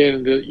now and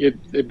again,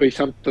 there'd be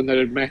something that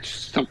had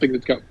matched something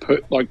that's got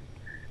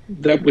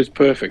that was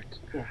perfect.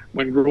 Yeah.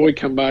 When Roy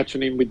come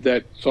marching in with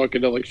that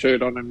psychedelic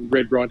shirt on and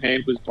Red Right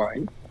Hand was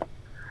playing,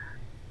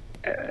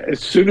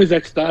 as soon as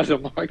that started,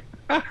 I'm like,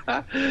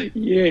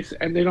 yes.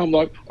 And then I'm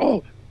like,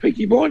 oh,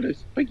 Peaky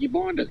Blinders.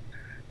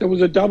 There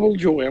was a double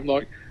joy. I'm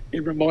like,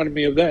 it reminded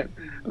me of that.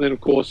 And then,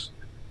 of course,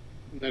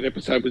 when that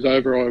episode was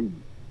over, I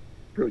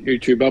brought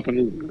YouTube up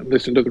and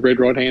listened to the Red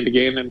Right Hand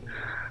again, and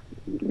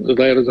as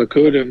loud as I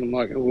could, and I'm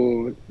like,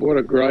 oh, what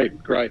a great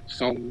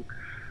song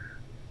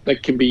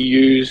that can be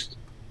used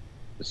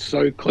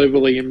so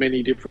cleverly in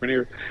many different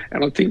areas.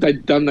 And I think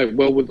they'd done that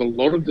well with a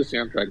lot of the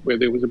soundtrack, where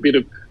there was a bit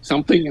of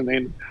something and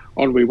then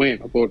on we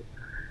went. I thought,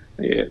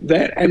 yeah,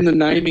 that and the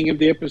naming of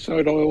the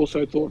episode I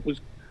also thought was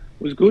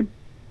good,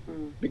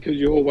 because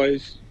you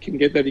always can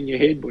get that in your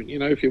head. But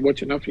if you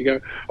watch enough, you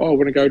go, oh, I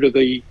want to go to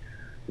the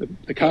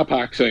car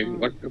park scene,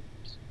 like the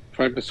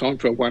famous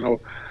Seinfeld one, or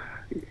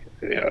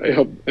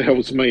it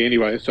helps me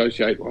anyway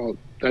associate, well,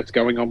 that's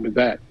going on with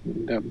that.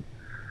 And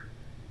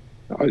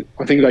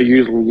I think they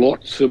use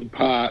lots of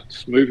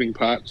moving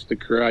parts to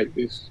create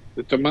this.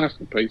 It's a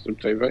masterpiece of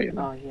TV.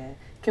 Oh yeah.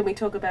 Can we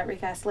talk about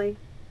Rick Astley?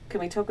 Can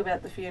we talk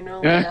about the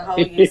funeral and the whole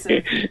use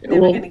of Never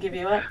Going to Give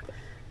You Up?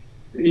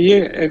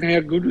 Yeah, and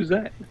how good was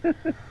that?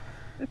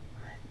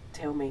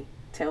 Tell me.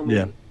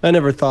 Yeah, I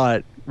never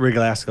thought Rick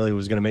Astley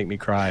was going to make me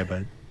cry,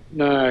 but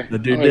no, the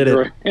dude did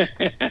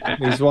it.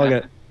 He swung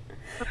it.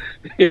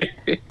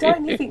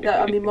 Don't you think though?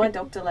 I mean, my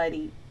doctor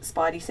lady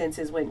spidey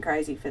senses went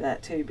crazy for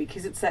that too,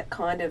 because it's that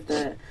kind of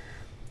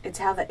it's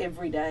how the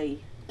everyday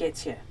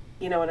gets you.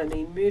 You know what I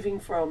mean? Moving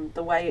from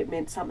the way it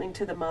meant something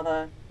to the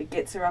mother, it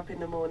gets her up in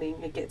the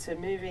morning, it gets her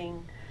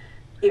moving,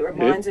 it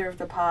reminds her of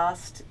the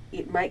past,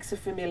 it makes her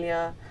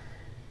familiar,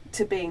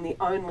 to being the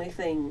only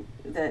thing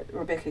that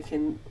Rebecca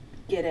can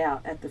get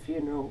out at the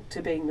funeral,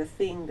 to being the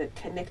thing that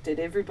connected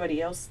everybody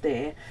else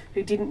there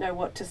who didn't know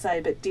what to say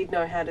but did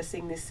know how to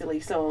sing this silly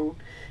song.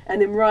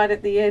 And then right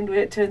at the end, where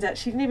it turns out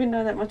she didn't even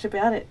know that much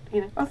about it,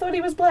 I thought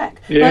he was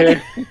black.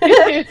 Yeah.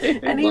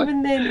 And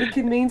even then it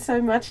can mean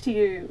so much to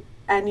you,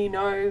 and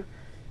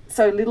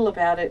so little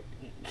about it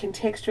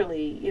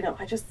contextually.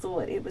 I just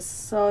thought it was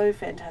so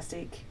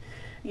fantastic,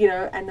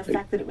 and the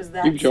fact that it was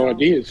that gives you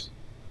ideas.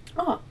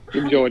 Oh,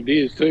 gives you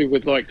ideas too.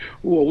 With like,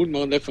 oh, I wouldn't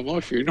mind that for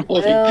my funeral.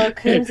 Well,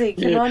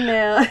 Coombsy, come on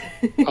now.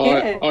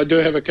 Yeah. I do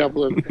have a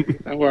couple of.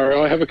 Don't worry,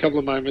 I have a couple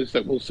of moments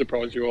that will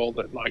surprise you all.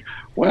 That like,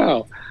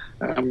 wow,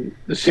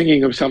 the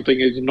singing of something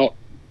is not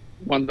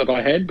one that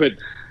I had, but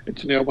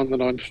it's now one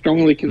that I'm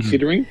strongly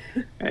considering.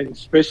 And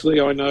especially,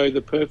 I know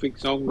the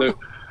perfect song that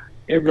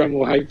everyone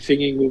will hate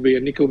singing will be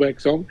a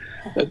Nickelback song.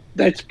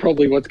 That's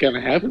probably what's going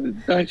to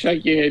happen. Don't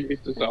shake your head,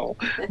 Mr. Soul.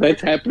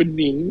 That's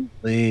happening.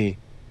 Lee,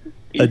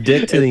 a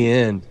dick to the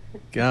end.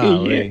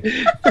 Golly.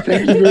 Yeah.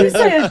 Thank you Did very you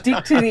say much. a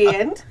dick to the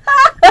end?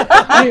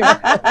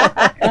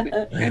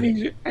 Yeah.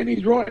 And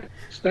he's right.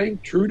 Staying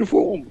true to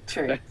form.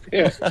 True.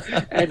 Yeah.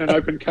 And an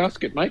open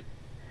casket, mate.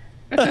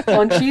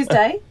 On a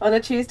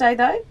Tuesday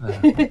though.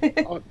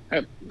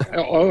 I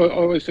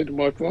always said to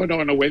my wife,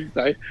 on a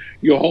Wednesday,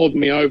 you'll hold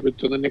me over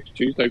to the next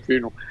Tuesday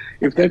funeral.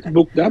 If that's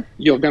booked up,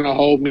 you're going to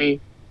hold me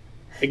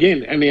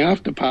again. And the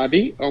after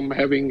party I'm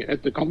having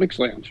at the Comics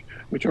Lounge,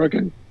 which I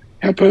reckon,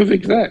 how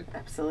perfect is that?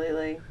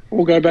 Absolutely.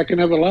 We'll go back and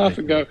have a laugh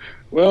and go,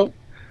 well,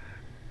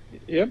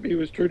 yep, he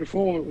was true to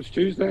form. It was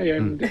Tuesday,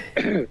 and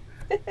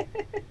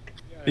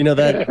You know,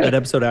 that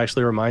episode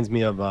actually reminds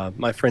me of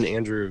my friend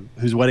Andrew,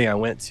 whose wedding I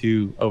went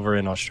to over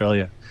in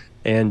Australia.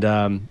 And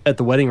at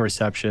the wedding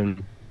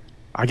reception,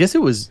 I guess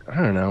it was, I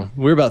don't know,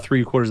 we were about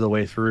 3/4 of the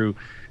way through,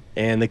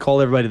 and they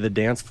called everybody to the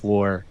dance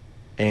floor,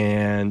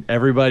 and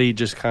everybody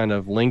just kind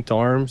of linked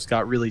arms,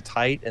 got really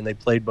tight, and they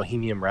played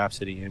Bohemian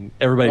Rhapsody, and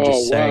everybody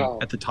just sang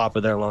at the top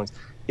of their lungs.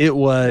 It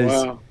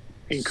was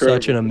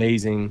such an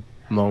amazing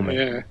moment.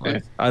 Yeah.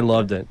 Like, I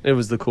loved it. It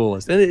was the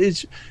coolest. And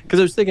it's because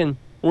I was thinking,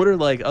 what are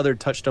like other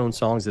touchstone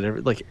songs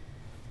that like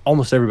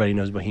almost everybody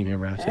knows Bohemian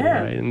Rhapsody,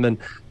 right? And then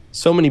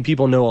so many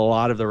people know a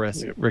lot of the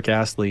Rick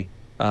Astley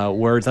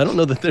words. I don't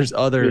know that there's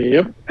other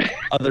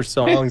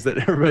songs that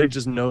everybody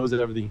just knows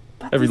every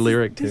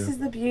lyric to. This is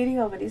the beauty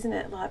of it, isn't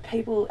it? Like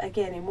people,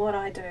 again, in what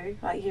I do,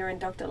 like here in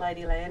Dr.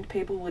 Ladyland,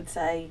 people would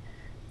say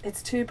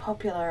it's too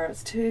popular, or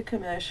it's too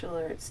commercial,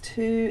 or it's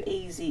too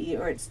easy,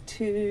 or it's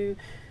too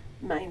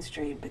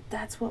mainstream. But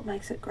that's what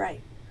makes it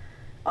great,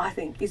 I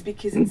think, is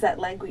because it's that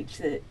language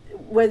that,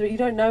 whether you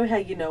don't know how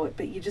you know it,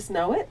 but you just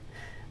know it,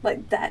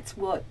 like that's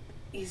what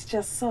is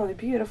just so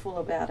beautiful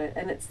about it.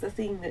 And it's the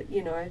thing that,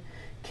 you know,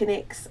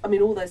 connects. I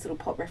mean, all those little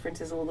pop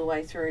references all the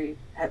way through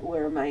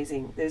were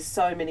amazing. There's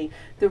so many.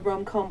 The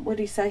rom-com, what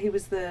do you say, he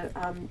was the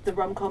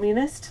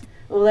rom-communist?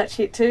 All that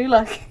shit too,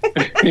 like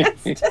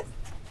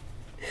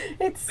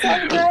it's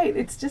so great.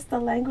 It's just the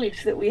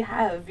language that we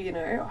have, you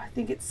know. I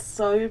think it's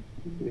so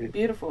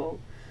beautiful.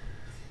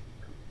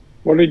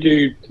 What did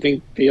you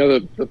think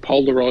the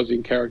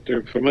polarizing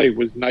character for me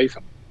was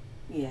Nathan?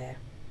 Yeah.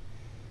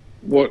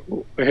 How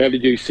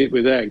did you sit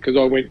with that? Because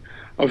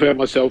I found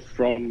myself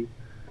from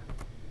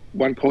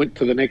one point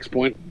to the next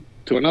point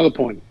to another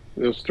point.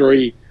 There was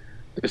 3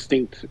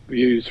 distinct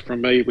views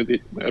from me with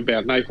it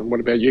about Nathan. What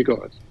about you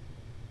guys?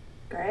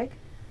 Greg?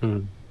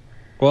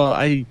 Well,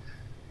 I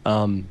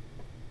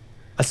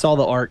saw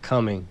the arc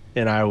coming,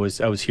 and I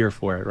was here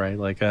for it, right?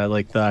 Like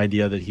the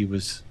idea that he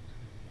was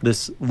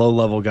this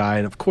low-level guy,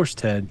 and of course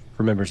Ted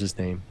remembers his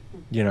name,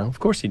 you know, of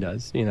course he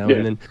does, you know,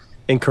 and then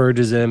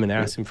encourages him and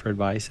asks him for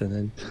advice, and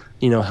then,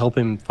 you know, help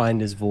him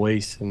find his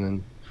voice, and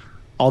then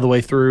all the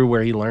way through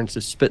where he learns to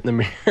spit in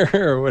the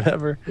mirror or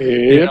whatever,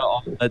 you know,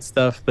 all that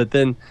stuff. But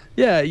then,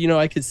 yeah, you know,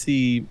 I could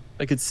see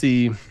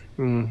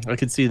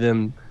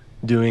them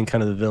doing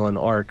kind of the villain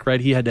arc,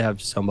 right? He had to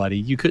have somebody.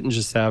 You couldn't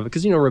just have,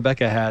 because, you know,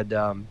 Rebecca had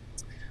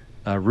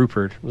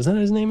Rupert. Was that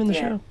his name in the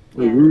show?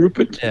 Yeah.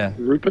 Rupert. Yeah.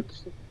 Rupert.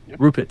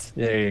 Rupert.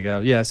 There you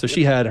go. Yeah. So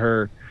she had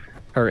her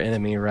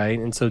enemy, right?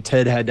 And so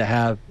Ted had to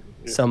have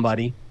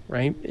somebody,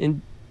 right?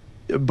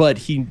 But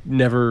he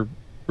never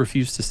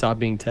refused to stop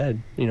being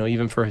Ted, you know,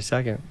 even for a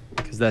second,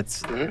 because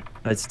that's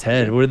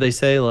Ted. What did they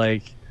say?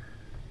 Like,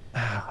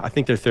 I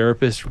think their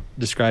therapist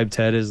described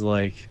Ted as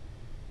like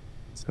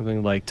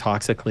something like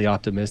toxically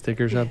optimistic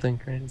or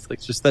something, right? It's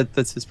like just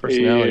that's his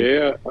personality.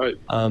 Yeah.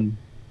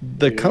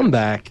 The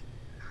comeback,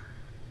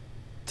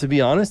 to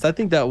be honest, I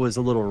think that was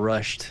a little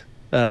rushed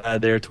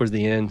there towards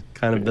the end,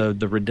 kind of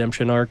the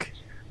redemption arc.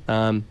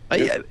 I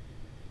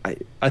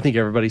think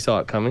everybody saw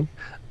it coming.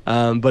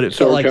 But it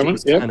felt like it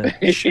was kind of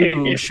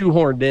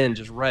shoehorned in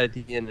just right at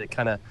the end. It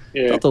kind of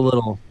felt a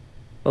little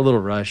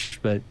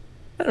rushed, but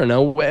I don't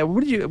know.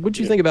 What did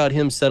you think about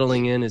him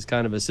settling in as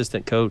kind of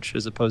assistant coach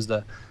as opposed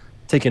to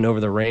taking over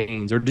the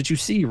reins? Or did you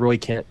see Roy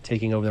Kent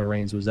taking over the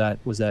reins? Was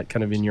that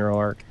kind of in your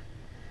arc?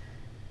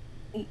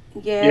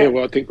 Yeah.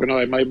 Well, I think when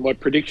I made my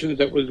predictions,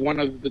 that was one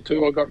of the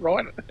 2 I got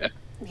right.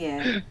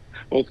 Yeah.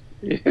 Well,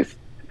 yes.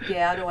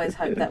 Yeah, I'd always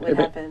hoped that would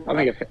happen. I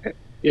think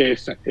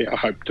I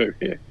hope too.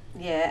 Yeah.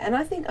 Yeah, and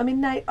I think, I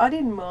mean, Nate, I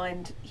didn't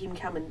mind him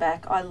coming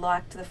back. I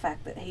liked the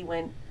fact that he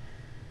went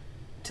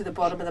to the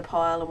bottom of the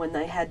pile, and when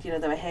they had, you know,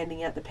 they were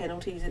handing out the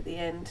penalties at the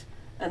end,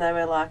 and they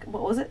were like,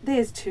 what was it?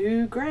 There's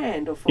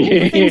 $2,000 or for all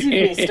the things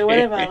you've missed or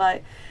whatever.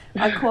 Like,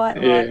 I quite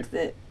liked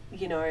that,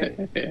 you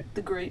know,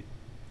 the group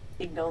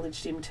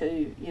acknowledged him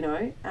too, you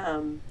know.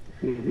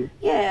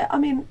 Yeah, I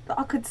mean,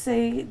 I could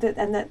see that,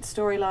 and that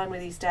storyline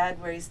with his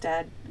dad, where his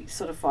dad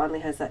sort of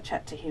finally has that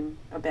chat to him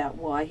about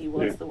why he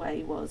was the way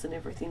he was and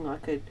everything. I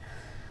could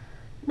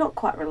not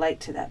quite relate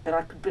to that, but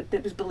I could. But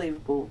it was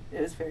believable.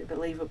 It was very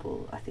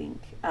believable, I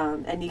think.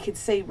 And you could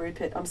see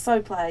Rupert. I'm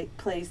so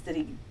pleased that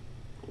he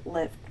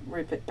left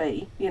Rupert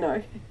be. You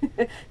know,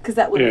 because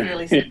that would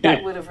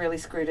have really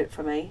screwed it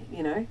for me.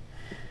 You know.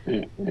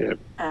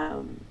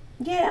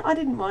 Yeah, I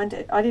didn't mind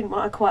it.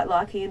 I quite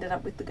like he ended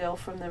up with the girl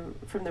from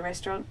the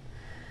restaurant,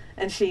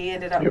 and she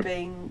ended up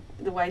being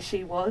the way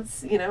she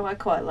was. You know, I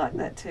quite like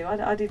that too.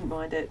 I didn't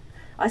mind it.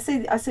 I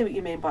see what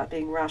you mean by it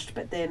being rushed,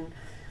 but then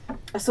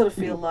I sort of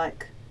feel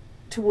like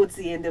towards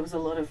the end there was a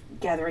lot of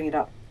gathering it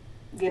up.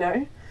 You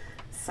know,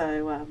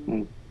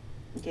 so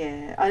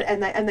yeah,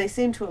 and they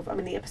seem to have. I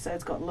mean, the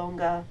episodes got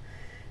longer,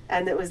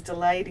 and it was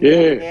delayed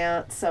in coming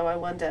out. So I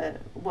wonder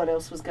what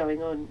else was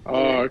going on.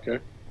 Okay.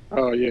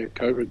 Oh, yeah,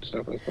 COVID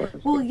stuff, I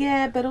suppose. Well,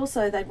 yeah, but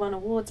also they'd won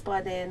awards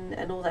by then,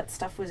 and all that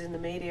stuff was in the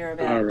media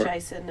about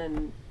Jason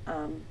and,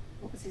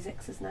 what was his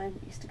ex's name?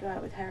 Used to go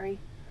out with Harry.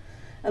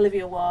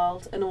 Olivia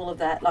Wilde, and all of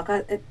that. Like,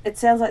 it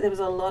sounds like there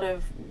was a lot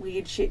of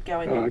weird shit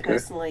going on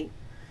personally.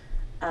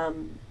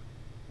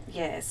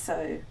 Yeah,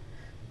 so,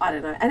 I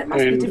don't know. And it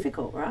must be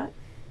difficult, right?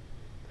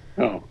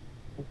 Oh,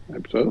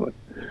 absolutely.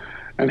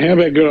 And how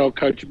about good old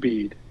Coach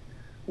Beard?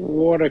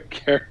 What a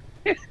character.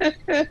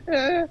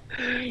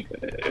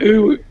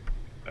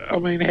 I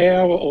mean,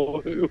 how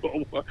or who or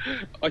what?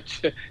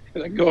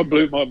 That guy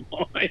blew my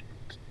mind.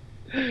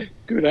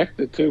 Good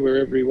actor too,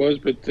 wherever he was.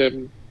 But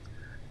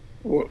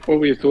what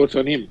were your thoughts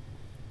on him?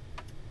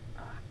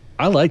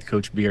 I liked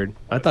Coach Beard.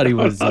 I thought he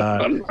was.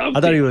 I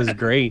thought he was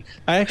great.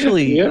 I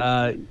actually,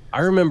 I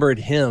remembered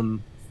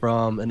him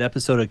from an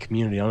episode of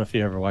Community. I don't know if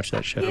you ever watched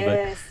that show,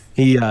 but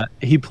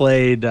he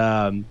played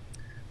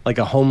like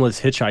a homeless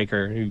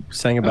hitchhiker who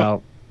sang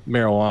about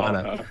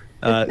marijuana.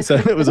 So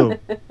it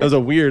was a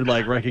weird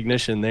like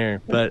recognition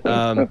there, but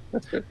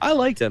I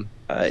liked him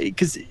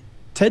because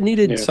Ted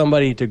needed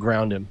somebody to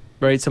ground him,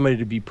 right? Somebody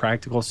to be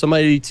practical,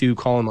 somebody to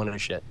call him on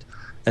his shit,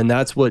 and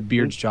that's what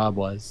Beard's job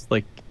was.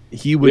 Like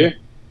he would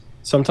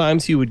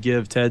sometimes he would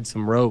give Ted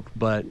some rope,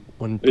 but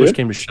when push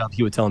came to shove,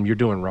 he would tell him you're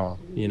doing wrong,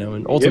 you know.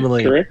 And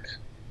ultimately,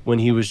 when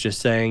he was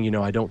just saying, you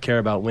know, I don't care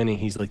about winning,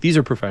 he's like, these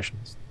are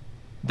professionals.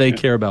 They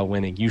care about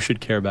winning. You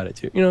should care about it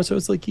too, you know. So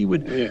it's like he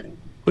would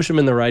push him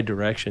in the right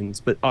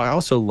directions. But I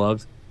also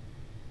loved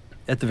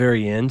at the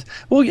very end.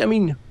 Well, I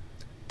mean,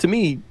 to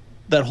me,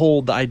 the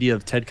idea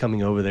of Ted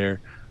coming over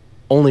there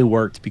only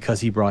worked because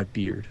he brought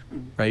Beard,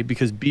 right?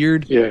 Because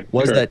Beard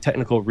was that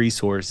technical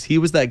resource. He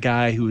was that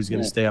guy who was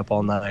going to stay up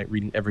all night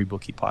reading every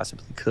book he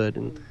possibly could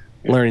and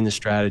learning the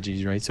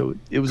strategies, right? So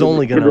it was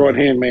only going to right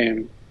hand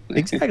man.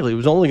 Exactly, it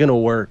was only going to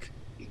work,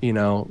 you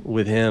know,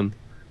 with him.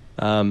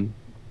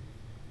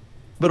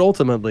 But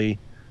ultimately,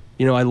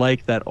 you know, I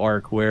like that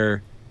arc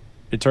where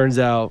it turns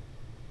out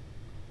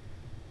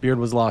Beard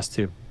was lost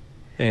too,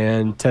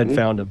 and Ted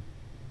found him,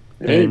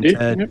 and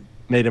Ted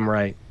made him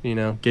right. You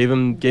know, gave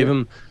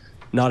him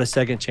not a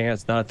second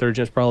chance, not a third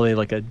chance, probably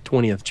like a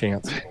 20th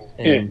chance.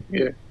 And,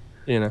 you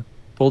know,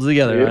 pulled it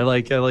together. I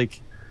like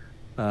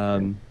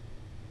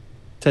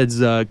Ted's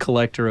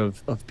collector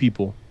of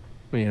people.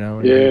 You know,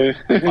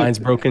 and finds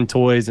broken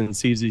toys and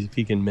sees if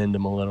he can mend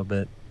them a little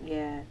bit.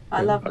 Yeah,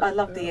 I love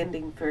the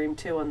ending for him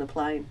too on the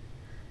plane.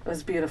 It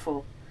was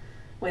beautiful.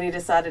 When he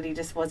decided he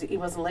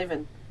wasn't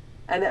leaving,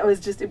 and it was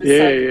so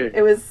good.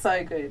 It was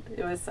so good.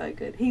 It was so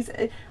good.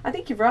 I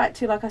think you're right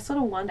too. Like I sort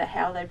of wonder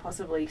how they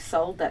possibly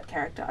sold that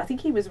character. I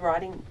think he was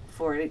writing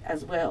for it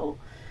as well,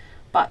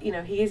 but you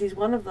know he's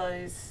one of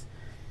those.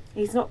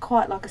 He's not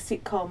quite like a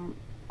sitcom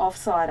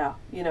offsider.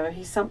 You know,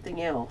 he's something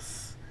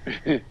else.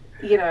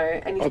 You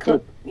know, and he's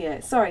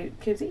Sorry,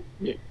 Kibsy.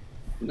 Yeah.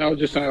 No, I was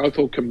just saying. I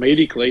thought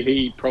comedically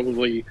he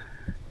probably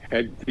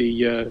had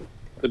the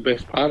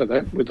best part of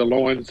that with the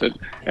lines that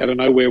out of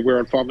nowhere where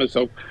I'd find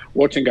myself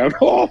watching going,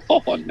 oh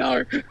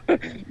no,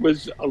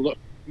 was a lot,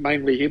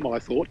 mainly him, I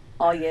thought.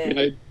 Oh, yeah. You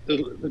know,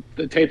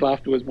 the Ted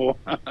laughter was more,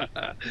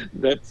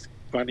 that's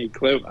funny,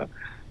 clever.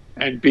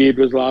 And Beard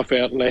was laugh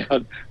out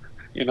loud,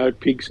 you know,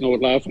 pig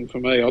snort laughing for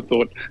me. I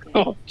thought,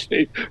 oh,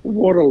 gee,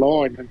 what a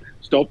line. And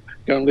stop,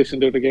 go and listen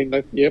to it again.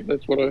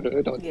 That's what I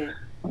heard.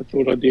 I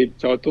thought I did.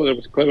 So I thought it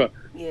was clever.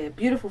 Yeah,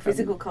 beautiful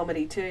physical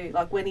comedy too.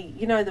 Like when he,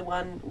 you know, the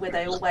one where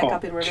they all wake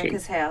up in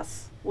Rebecca's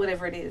house,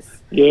 whatever it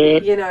is. Yeah.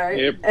 You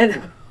know,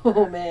 and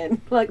oh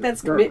man, like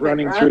that's commitment,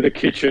 running right? through the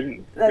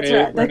kitchen. That's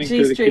right. That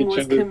G-string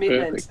was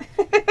commitment.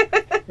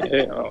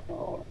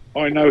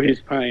 I know his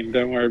pain.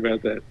 Don't worry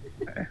about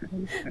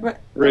that.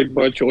 Read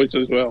by choice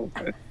as well.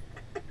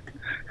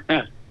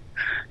 I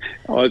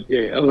thought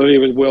he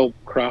was a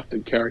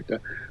well-crafted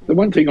character. The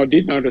one thing I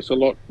did notice a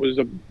lot was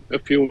a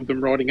few of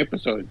them writing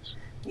episodes.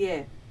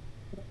 Yeah.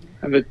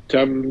 And that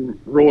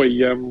Roy,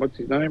 what's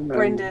his name?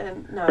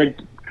 Brendan, no.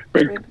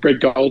 Brett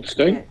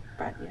Goldstein. Yeah,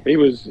 Brad, yeah. He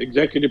was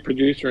executive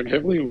producer and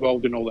heavily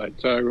involved in all that.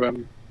 So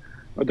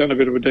I've done a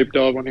bit of a deep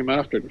dive on him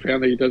after it and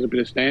found that he does a bit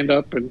of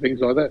stand-up and things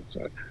like that.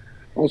 So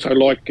also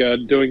like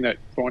doing that,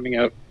 finding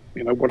out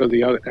what have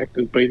the other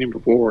actors been in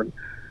before, and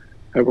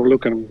have a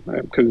look at them,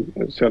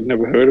 because I'd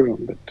never heard of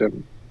them. But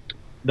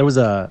there was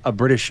a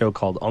British show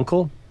called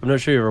Uncle. I'm not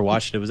sure you ever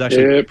watched it. It was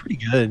actually pretty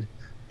good.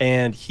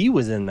 And he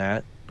was in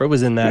that. Brett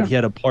was in that. Yeah. He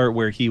had a part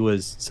where he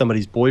was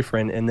somebody's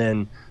boyfriend, and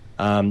then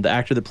the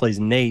actor that plays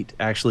Nate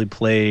actually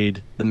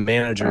played the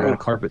manager at a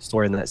carpet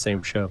store in that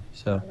same show.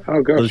 So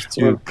those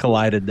two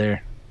collided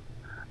there.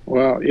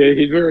 Well, yeah,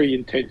 he's a very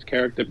intense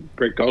character,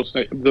 Brett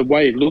Goldstein. The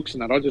way he looks in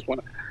that, I just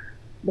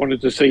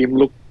wanted to see him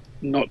look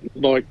not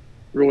like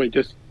Roy,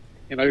 just,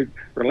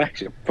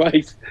 relax your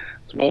face,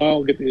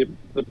 smile, get the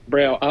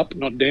brow up,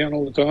 not down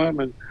all the time.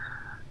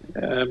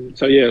 And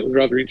so, yeah, it was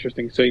rather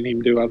interesting seeing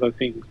him do other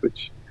things,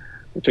 which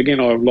again,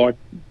 I like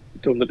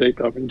doing the deep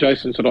dive. And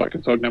Jason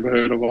Sudeikis, I'd never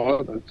heard of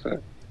either.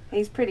 So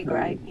he's pretty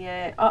great,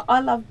 yeah. I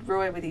loved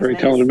Roy with his very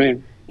talented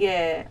man.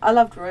 Yeah, I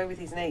loved Roy with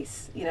his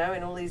niece,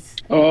 and all his...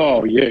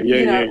 Oh, yeah.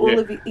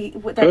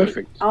 Of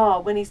perfect.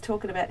 When he's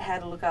talking about how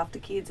to look after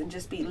kids and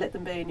just let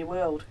them be in your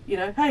world,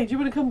 hey, do you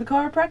want to come to the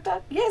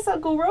chiropractor? Yes,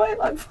 Uncle Roy.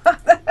 Like,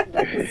 fuck, that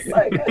was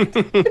so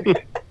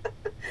good.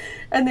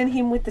 And then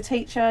him with the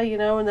teacher,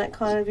 and that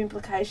kind of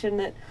implication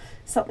that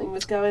something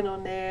was going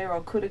on there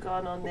or could have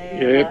gone on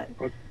there. Yeah,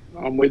 like,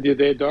 I'm with you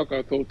there, Doc.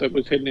 I thought that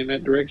was heading in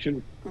that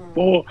direction.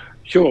 For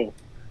sure.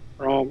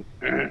 Wrong.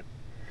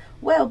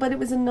 Well, but it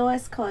was a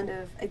nice kind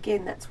of,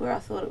 again, that's where I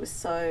thought it was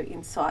so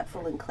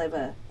insightful and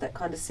clever, that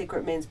kind of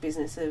secret men's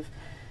business of,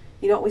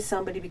 you're not with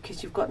somebody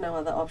because you've got no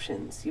other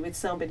options. You're with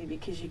somebody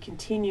because you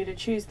continue to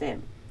choose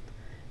them.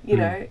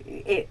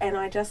 And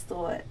I just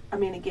thought,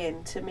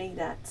 again, to me,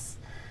 that's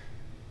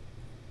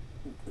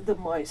the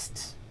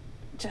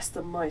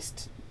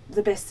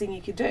best thing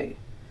you could do.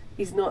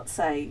 Is not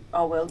say,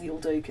 oh, well, you'll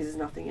do because there's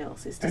nothing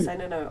else. Is to say,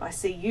 no, I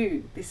see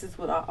you. This is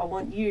what I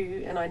want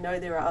you, and I know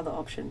there are other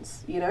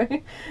options,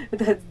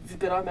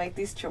 but I make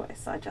this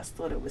choice. I just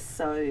thought it was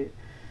so,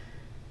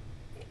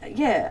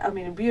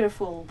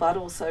 beautiful, but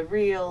also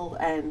real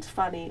and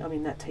funny.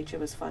 That teacher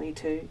was funny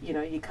too.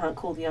 You can't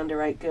call the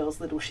under 8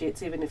 girls little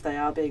shits, even if they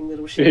are being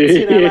little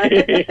shits,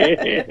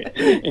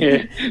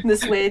 The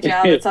swear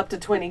jar that's up to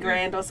 20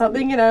 grand or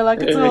something,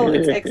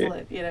 it's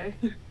excellent,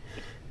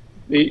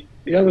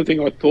 The other thing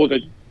I thought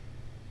it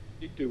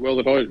did do well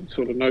that I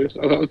sort of noticed,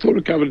 I thought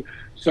it covered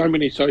so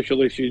many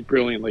social issues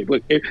brilliantly.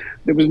 Look,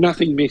 there was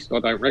nothing missed, I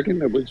don't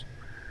reckon. It was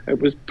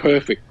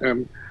perfect.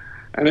 And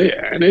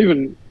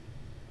even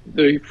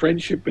the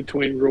friendship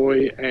between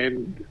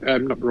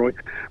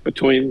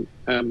between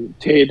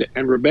Ted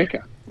and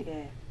Rebecca.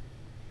 Yeah.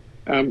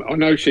 I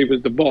know she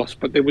was the boss,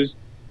 but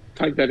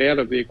take that out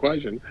of the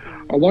equation.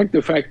 I like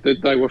the fact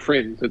that they were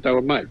friends, that they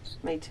were mates.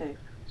 Me too.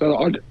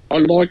 So I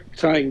like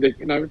saying that,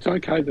 it's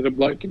okay that a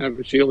bloke can have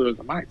a Sheila as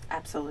a mate.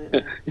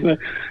 Absolutely.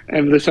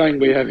 And the saying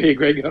we have here,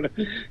 Greg,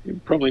 you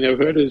probably never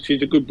heard it,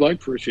 she's a good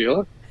bloke for a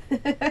Sheila.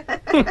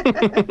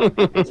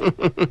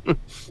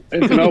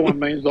 And no one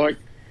means like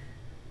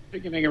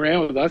picking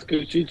around with us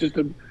because she's just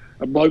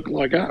a bloke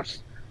like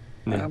us.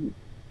 Yeah.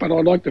 But I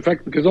like the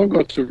fact, because I've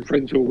got some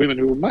friends who are women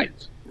who are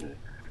mates. Yeah.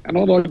 And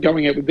I like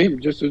going out with them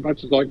just as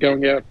much as I like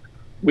going out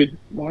with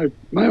my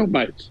male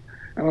mates.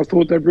 And I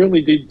thought they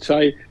really did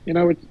say,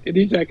 it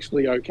is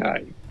actually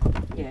okay.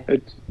 Yeah.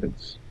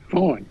 It's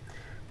fine.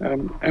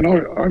 And I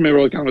remember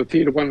I was going to the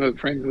theatre, one of the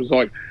friends was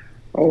like,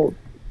 oh,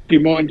 do you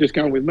mind just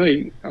going with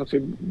me? I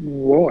said,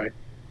 why?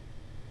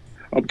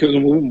 Oh, because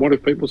I'm a woman. What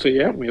if people see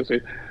you out with me? I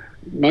said,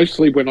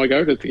 mostly when I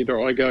go to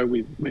theatre, I go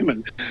with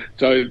women.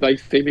 So they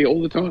see me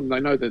all the time. They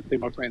know that they're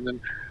my friends.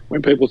 And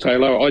when people say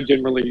hello, I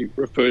generally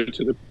refer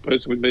to the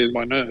person with me as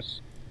my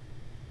nurse.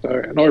 So,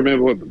 and I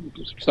remember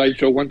stage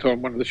show one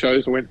time, one of the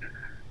shows, I went,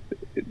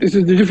 this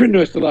is a different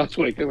nurse to last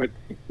week. I went,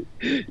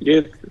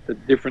 yes, it's a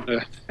different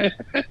nurse.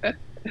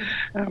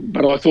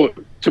 But I thought,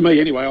 to me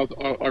anyway,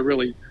 I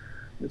really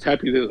was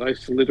happy that they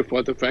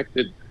solidified the fact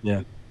that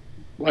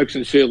blokes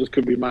and Sheilas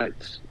could be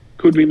mates.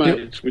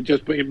 With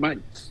just being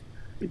mates.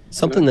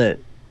 Something that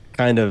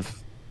kind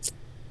of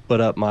put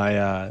up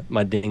my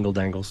dingle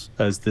dangles,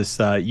 as this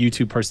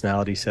YouTube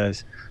personality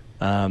says.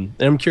 And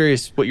I'm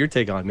curious what your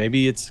take on.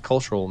 Maybe it's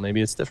cultural,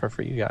 maybe it's different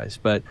for you guys,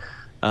 but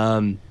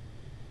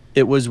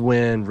it was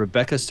when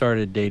Rebecca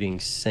started dating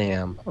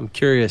Sam. I'm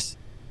curious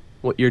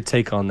what your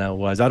take on that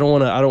was. I don't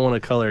want to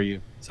color you,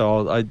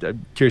 so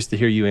I'm curious to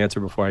hear you answer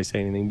before I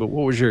say anything. But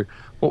what was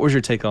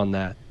your take on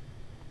that?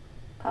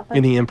 Papa?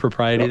 Any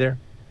impropriety there?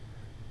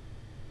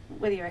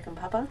 What do you reckon,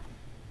 Papa?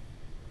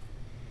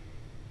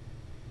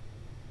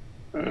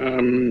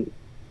 Being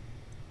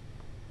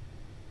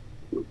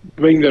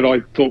that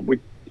I thought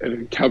we'd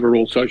cover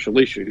all social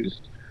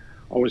issues,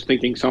 I was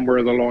thinking somewhere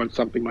in the line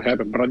something might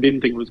happen, but I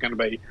didn't think it was going to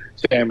be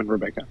Sam and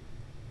Rebecca.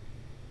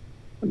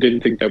 I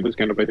didn't think that was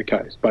going to be the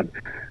case. But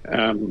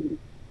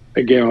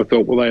again, I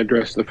thought, well, they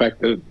addressed the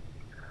fact that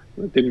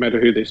it didn't matter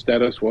who their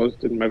status was,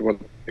 didn't matter what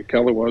their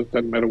colour was,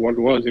 doesn't matter what it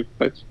was. If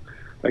that's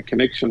that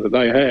connection that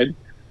they had,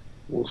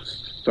 well,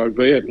 so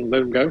be it, and let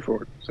them go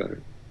for it. So,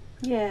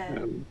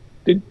 yeah.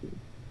 Did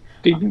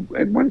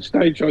at one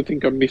stage, I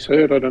think I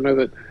misheard. I don't know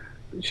that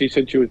she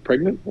said she was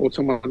pregnant, or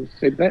someone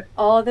said that?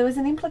 Oh, there was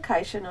an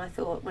implication, I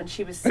thought, when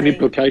she was seeing... An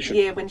implication?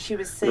 Yeah, when she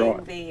was seeing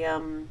right.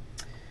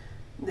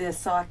 the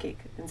psychic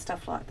and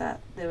stuff like that.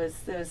 There was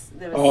some right.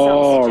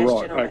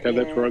 suggestion of it. Okay,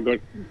 that's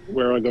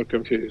where I got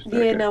confused. Yeah,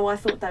 okay. no, I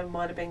thought they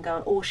might have been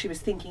going, or she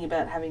was thinking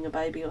about having a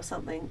baby or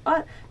something.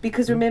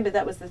 Because remember,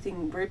 that was the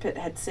thing Rupert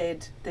had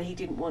said, that he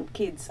didn't want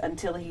kids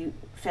until he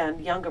found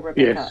younger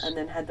Rebecca and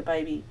then had the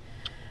baby.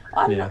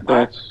 I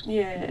liked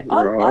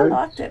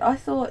it. I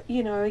thought,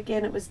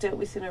 again, it was dealt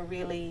with in a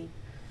really...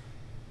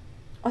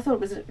 I thought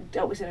it was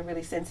dealt with in a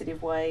really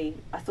sensitive way.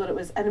 I thought it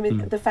was... And I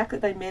mean, the fact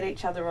that they met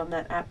each other on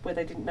that app where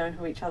they didn't know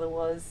who each other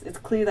was, it's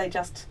clear they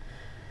just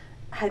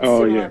had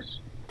similar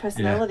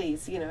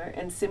personalities,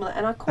 and similar...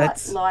 And I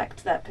quite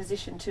liked that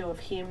position, too, of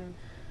him...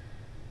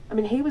 I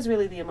mean, he was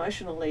really the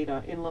emotional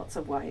leader in lots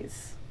of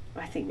ways,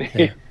 I think.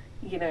 Yeah.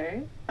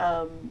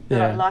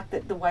 But I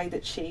liked the way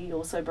that she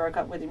also broke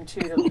up with him,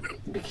 too,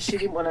 because she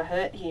didn't want to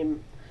hurt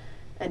him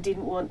and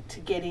didn't want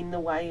to get in the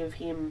way of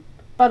him...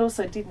 But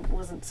also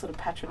wasn't sort of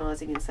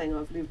patronising and saying,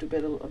 I've lived a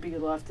bigger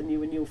life than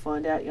you and you'll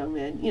find out, young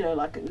man. It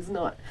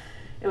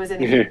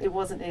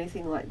wasn't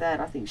anything like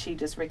that. I think she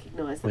just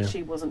recognised that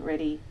she wasn't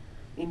ready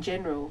in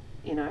general,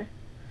 I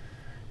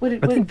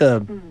think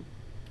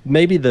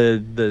maybe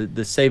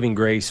the saving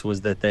grace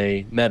was that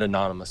they met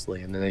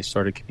anonymously and then they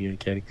started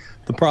communicating.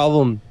 The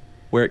problem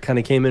where it kind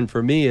of came in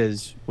for me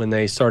is when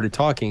they started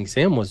talking,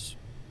 Sam was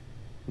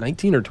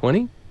 19 or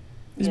 20.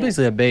 He's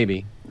basically a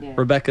baby. Yeah.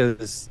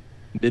 Rebecca's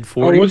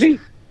mid-40s. Oh, was he?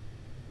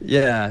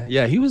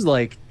 Yeah, he was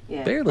like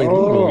barely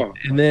legal.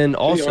 And then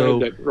also,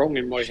 I had that wrong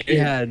in my head. She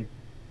had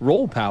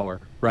role power,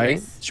 right?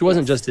 Yes, she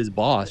wasn't just his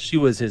boss. She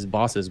was his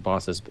boss's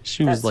bosses, but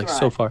she was like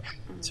so far.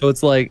 So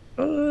it's like,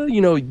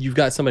 you've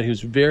got somebody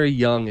who's very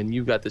young and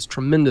you've got this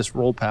tremendous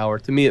role power.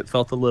 To me, it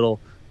felt a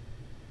little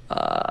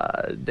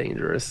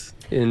dangerous.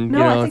 And,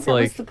 I think that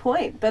was the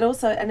point. But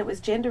also, and it was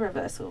gender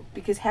reversal,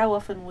 because how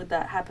often would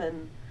that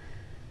happen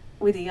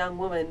with a young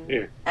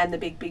woman and the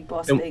big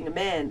boss being a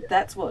man?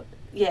 That's what...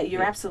 Yeah,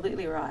 you're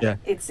absolutely right. Yeah,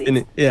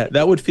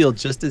 that would feel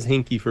just as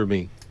hinky for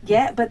me.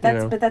 Yeah, but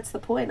that's the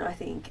point, I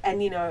think.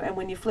 And and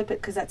when you flip it,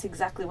 because that's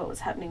exactly what was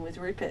happening with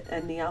Rupert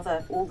and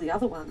all the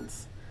other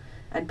ones,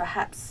 and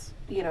perhaps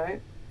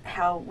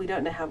how we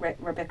don't know how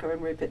Rebecca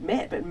and Rupert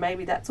met, but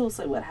maybe that's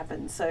also what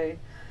happened. So,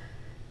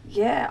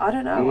 yeah, I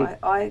don't know.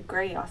 I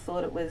agree. I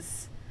thought it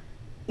was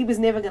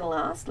never going to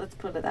last. Let's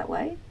put it that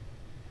way.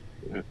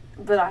 Yeah.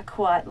 But I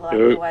quite like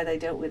the way they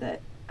dealt with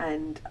it,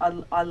 and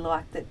I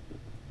like that.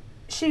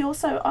 She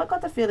also, I got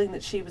the feeling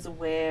that she was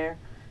aware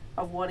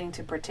of wanting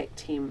to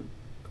protect him,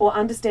 or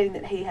understanding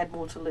that he had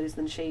more to lose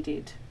than she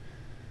did,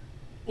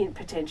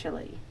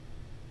 potentially.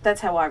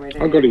 That's how I read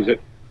it. I got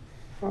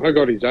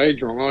his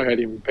age wrong. I had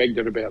him pegged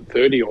at about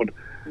 30 odd.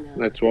 No.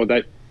 That's why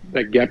that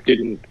gap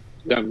didn't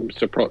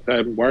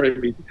worry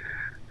me,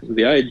 because of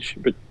the age.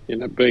 But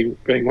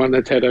being one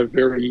that's had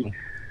when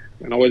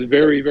I was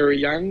very, very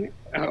young,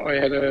 I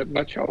had a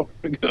much older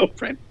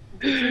girlfriend.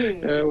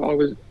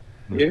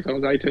 Yes, I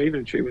was 18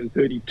 and she was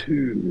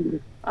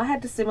 32. I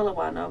had a similar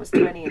one. I was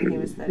 20 and he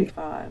was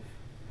 35.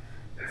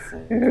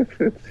 So,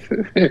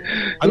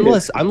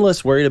 I'm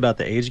less worried about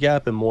the age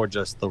gap and more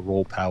just the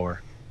role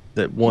power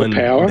that one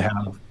would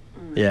have.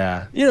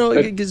 Yeah,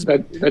 because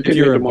if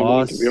you're a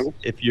boss,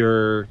 if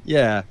you're,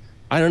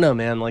 I don't know,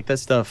 man. Like that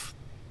stuff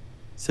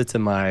sits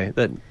in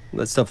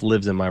that stuff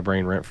lives in my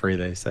brain rent free.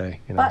 They say,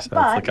 I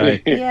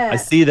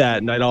see that,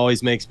 and it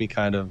always makes me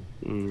kind of.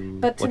 I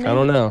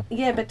don't know.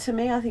 Yeah, but to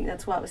me, I think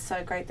that's why it was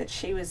so great that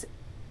she was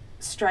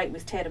straight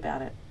with Ted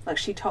about it. Like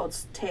she told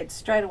Ted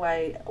straight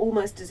away,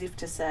 almost as if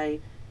to say,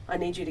 "I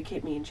need you to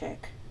keep me in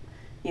check.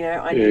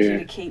 I need you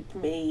to keep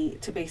me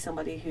to be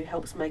somebody who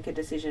helps make a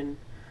decision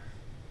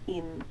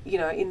in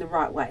the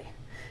right way.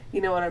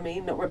 You know what I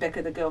mean? Not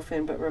Rebecca the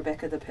girlfriend, but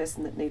Rebecca the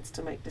person that needs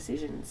to make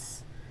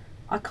decisions."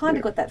 I kind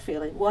of got that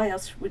feeling. Why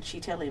else would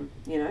she tell him,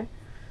 I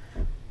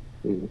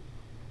don't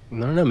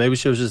know. Maybe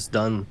she was just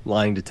done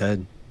lying to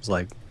Ted. It's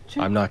like,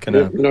 I'm not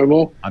going to... no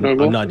more.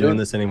 I'm not doing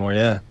this anymore,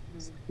 No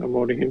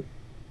more to him.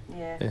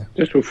 Yeah.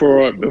 Just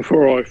before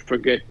I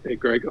forget,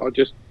 Greg,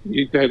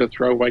 you had a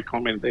throwaway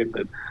comment then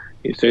that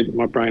you said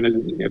my brain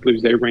it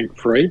lives there rent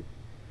free.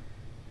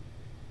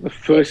 The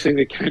first thing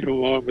that came to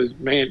my mind was,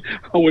 man,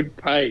 I would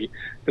pay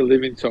to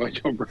live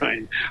inside your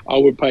brain. I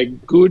would pay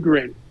good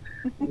rent.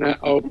 No,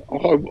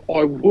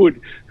 I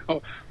would.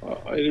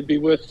 It'd be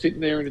worth sitting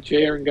there in a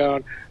chair and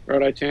going,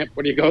 "Righto, champ,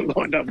 what do you got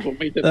lined up for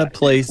me today?" That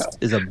place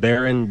is a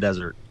barren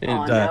desert.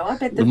 No, I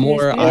bet the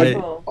view's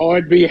beautiful.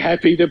 I'd be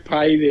happy to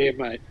pay there,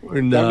 mate.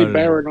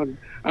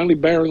 Only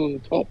barren on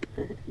the top.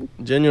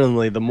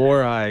 Genuinely, the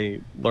more I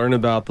learn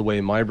about the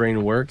way my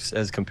brain works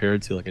as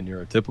compared to like a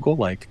neurotypical,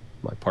 like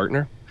my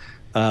partner,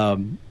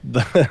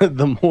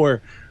 the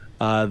more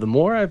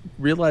I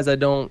realize I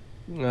don't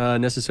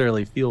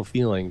necessarily feel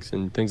feelings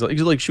and things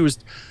like she was.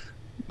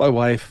 My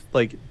wife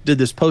did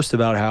this post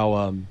about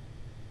how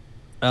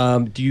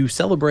do you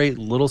celebrate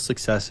little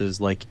successes,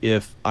 like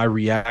if I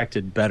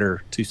reacted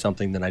better to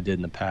something than I did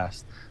in the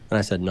past? And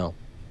I said no.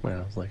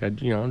 Well, I was like,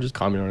 I'm just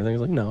commenting on things.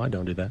 Like, no, I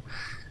don't do that.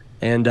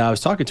 And I was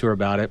talking to her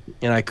about it,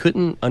 and I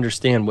couldn't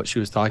understand what she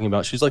was talking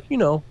about. She's like,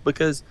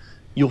 because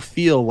you'll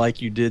feel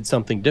like you did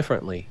something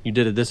differently. You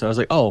did it this. And I was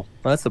like, oh,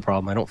 well, that's the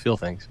problem. I don't feel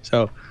things.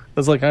 So I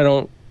was like,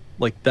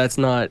 that's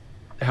not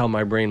how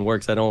my brain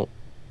works. I don't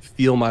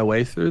feel my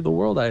way through the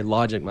world. I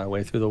logic my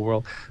way through the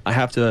world. I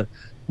have to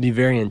be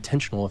very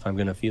intentional if I'm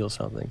going to feel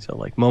something. So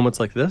like moments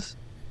like this,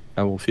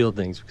 I will feel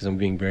things because I'm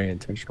being very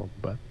intentional.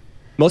 But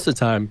most of the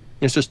time,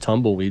 it's just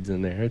tumbleweeds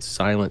in there. It's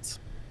silence.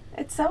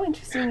 It's so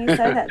interesting you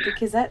say that,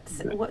 because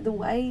that's what the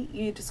way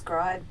you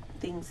describe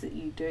things that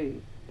you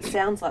do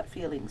sounds like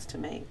feelings to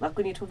me. Like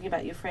when you're talking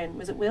about your friend,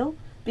 was it Will?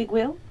 Big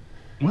Will?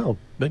 Well,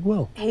 Big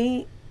Will.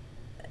 He,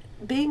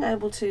 being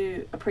able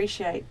to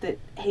appreciate that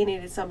he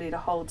needed somebody to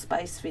hold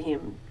space for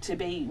him to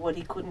be what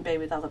he couldn't be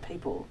with other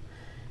people,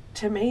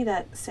 to me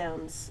that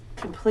sounds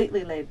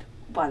completely led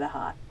by the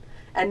heart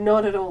and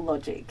not at all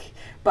logic.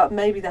 But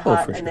maybe the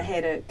heart and the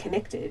head are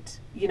connected,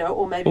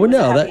 or maybe it was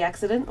a happy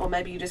accident, or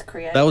maybe you just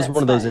created that was one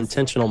space. of those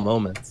intentional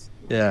moments.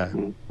 Yeah,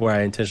 where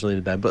I intentionally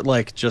did that. But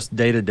like just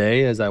day to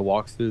day as I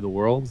walk through the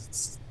world,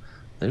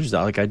 there's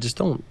like I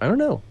don't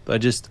know.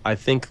 I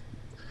think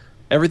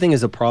everything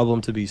is a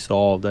problem to be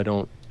solved. I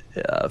don't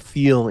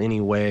feel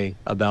any way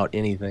about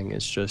anything.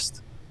 It's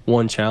just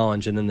one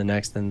challenge and then the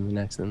next and the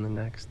next and the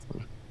next.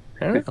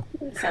 I don't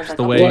know. Sounds like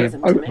the way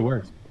it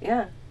works.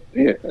 Yeah.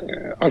 Yeah,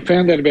 I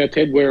found that about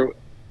Ted, where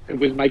it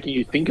was making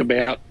you think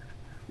about.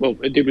 Well,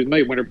 it did with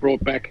me when it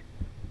brought back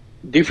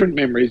different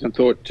memories, and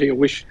thought, "Gee,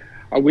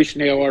 I wish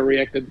now I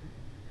reacted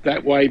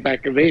that way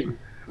back then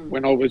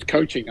when I was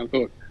coaching." I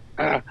thought,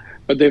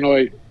 but then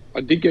I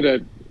did get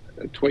a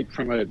tweet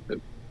from a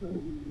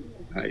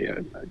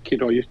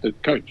kid I used to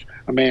coach,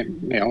 a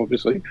man now,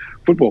 obviously,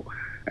 football,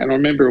 and I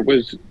remember it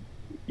was,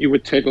 you were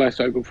Ted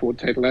Lasso before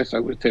Ted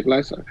Lasso was Ted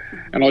Lasso.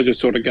 And I just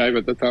sort of gave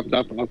it the thumbs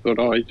up, and I thought,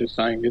 he's just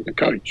saying he's a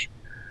coach.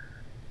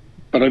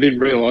 But I didn't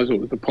realise it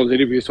was the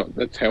positive use.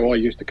 That's how I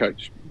used to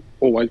coach,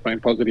 always being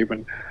positive.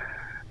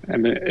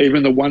 And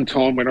even the one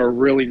time when I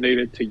really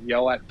needed to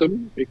yell at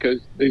them,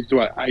 because these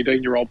were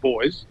 18-year-old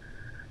boys,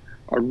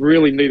 I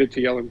really needed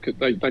to yell at them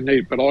because they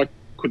needed, but I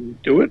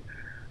couldn't do it.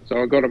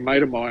 So I got a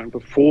mate of mine.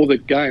 Before the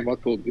game, I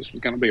thought this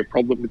was going to be a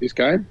problem with this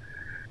game,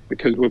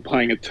 because we're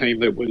playing a team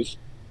that was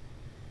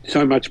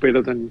so much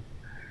better than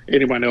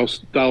anyone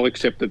else. They'll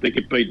accept that they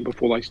get beaten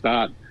before they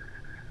start.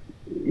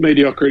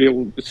 Mediocrity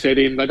will set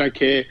in. They don't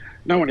care.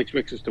 No one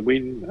expects us to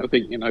win. I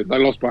think, they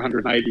lost by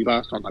 180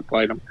 last time they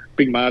played them.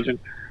 Big margin.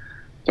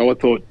 So I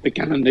thought they're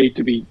going to need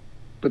to be,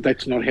 but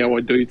that's not how I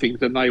do things,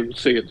 and they will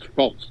see it's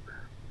false.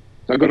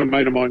 So I got a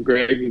mate of mine,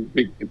 Greg,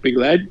 big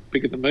lad,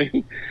 bigger than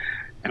me,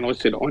 and I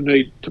said, I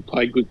need to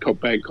play good cop,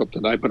 bad cop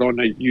today, but I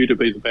need you to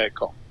be the bad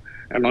cop.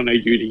 And I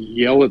need you to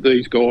yell at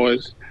these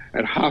guys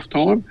at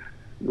halftime,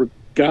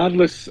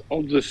 regardless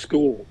of the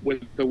score. I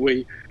said,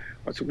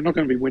 we're not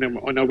going to be winning.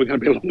 I know we're going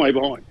to be a long way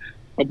behind,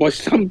 but by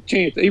some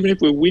chance, even if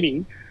we're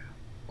winning,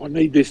 I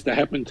need this to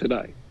happen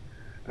today,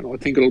 and I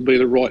think it'll be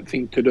the right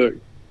thing to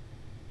do.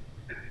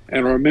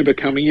 And I remember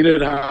coming in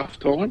at half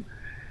time,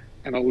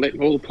 and I let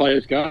all the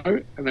players go,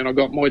 and then I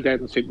got my dad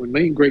and said, when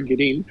me and Greg get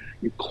in,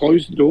 you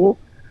close the door,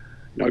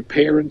 no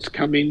parents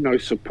come in, no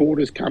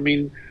supporters come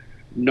in,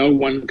 no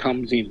one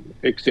comes in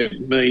except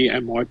me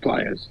and my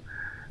players.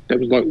 That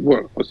was like,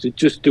 what? I said,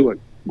 just do it.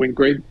 When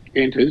Greg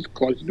enters,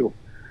 close the door.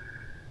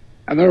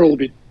 And they're all a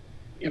bit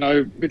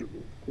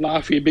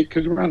laughy a bit,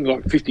 because we're only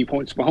like 50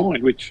 points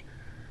behind, which,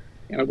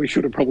 we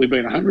should have probably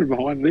been 100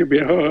 behind. They'd be,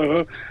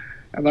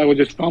 and they were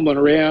just fumbling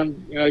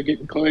around,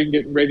 getting clean,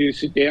 getting ready to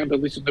sit down to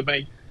listen to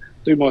me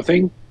do my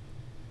thing.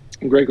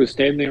 And Greg was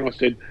standing there, and I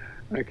said,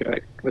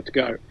 okay, let's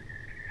go.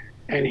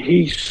 And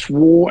he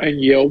swore and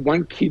yelled.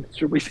 One kid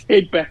threw his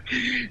head back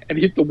and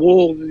hit the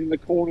wall in the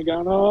corner,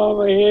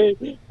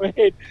 going, my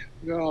head.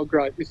 Oh,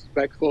 great, this is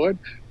backslide.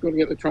 Got to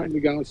get the train to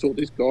go and sort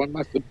this guy.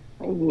 Must have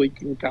probably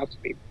concussed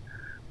him.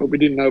 But we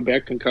didn't know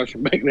about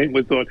concussion back then.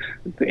 We thought,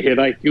 it's a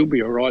headache, you'll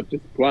be all right,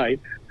 just play.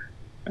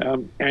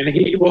 And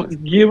he was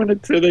giving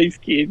it to these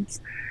kids.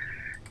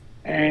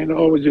 And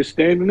I was just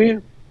standing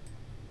there.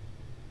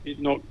 Did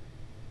not.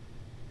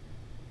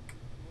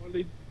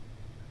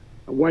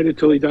 I waited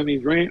till he'd done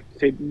his rant,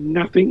 said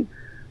nothing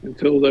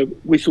until the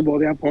whistle by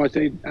the umpire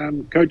said,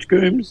 Coach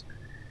Coombs,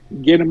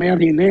 get him out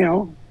here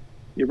now.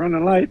 You're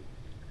running late.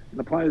 And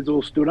the players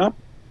all stood up.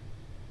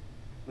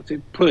 I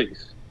said,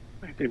 please.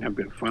 They didn't have a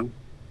bit of fun.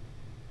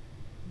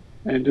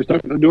 And just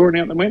opened the door and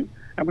out they went.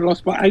 And we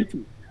lost by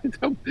 80,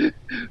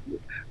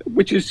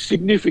 which is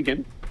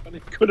significant, but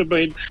it could have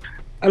been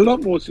a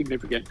lot more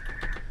significant.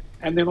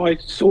 And then I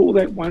saw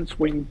that once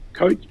when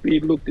Coach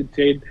Beard looked at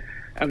Ted,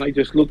 and they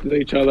just looked at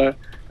each other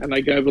and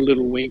they gave a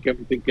little wink.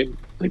 I'm thinking,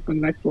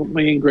 that's what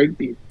me and Greg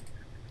did.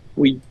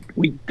 We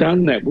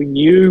done that. We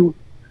knew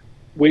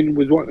when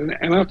was what.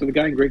 And after the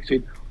game, Greg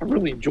said, I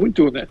really enjoyed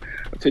doing that.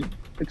 I said,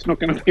 it's not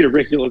going to be a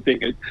regular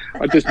thing.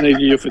 I just need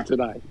you for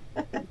today.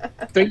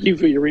 Thank you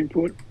for your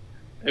input.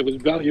 It was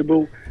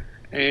valuable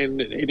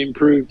and it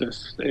improved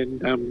us.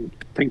 And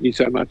thank you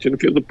so much. And a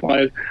few of the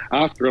players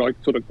after it,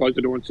 I sort of closed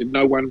the door and said,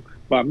 no one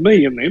But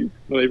me and them,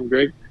 not even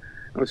Greg,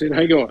 I said,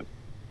 hey guys,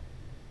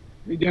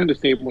 do you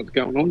understand what's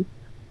going on?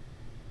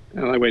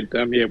 And they went,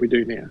 yeah, we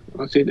do now.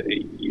 I said,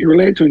 you're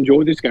allowed to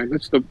enjoy this game.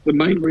 That's the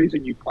main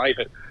reason you played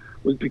it,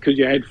 was because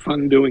you had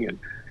fun doing it.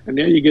 And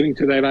now you're getting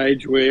to that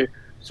age where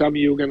some of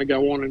you are going to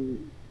go on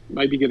and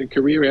maybe get a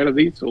career out of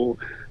this, or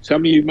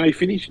some of you may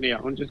finish now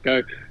and just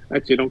go,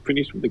 that's it, I'm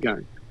finished with the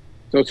game.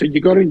 So I said,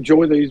 you've got to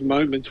enjoy these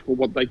moments for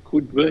what they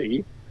could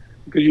be,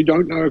 because you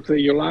don't know if they're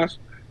your last.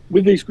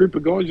 With this group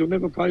of guys, you'll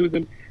never play with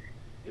them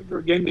ever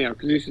again now,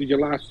 because this is your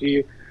last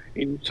year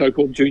in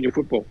so-called junior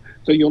football.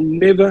 So you'll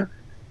never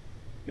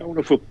go on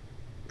a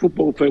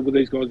football field with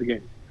these guys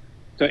again.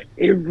 So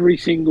every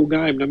single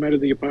game, no matter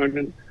the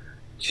opponent,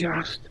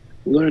 just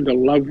learn to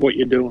love what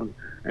you're doing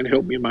and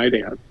help your mate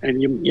out.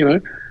 And, you know,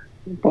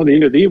 by the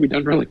end of the year, we've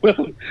done really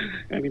well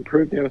and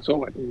improved our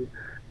side. And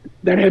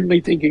that had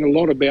me thinking a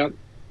lot about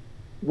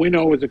when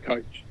I was a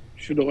coach,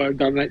 should I have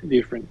done that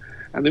different?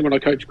 And then when I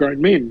coached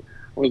grown men,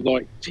 I was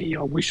like, gee,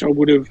 I wish I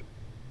would have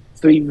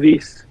seen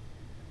this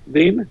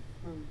then.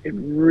 It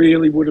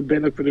really would have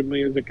benefited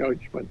me as a coach.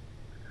 But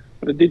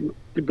it did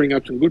bring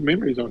up some good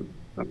memories, I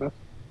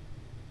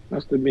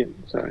must admit.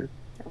 So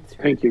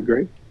thank you,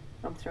 Greg.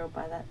 I'm thrilled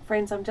by that.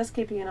 Friends, I'm just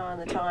keeping an eye on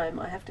the time.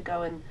 I have to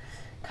go and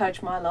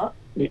coach my lot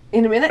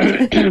in a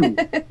minute,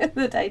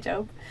 the day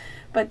job.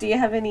 But do you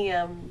have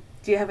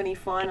any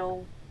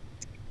final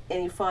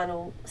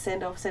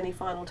send-offs, any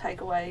final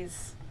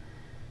takeaways,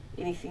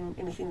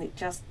 anything that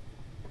just,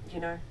 you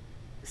know,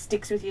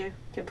 sticks with you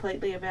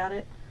completely about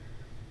it?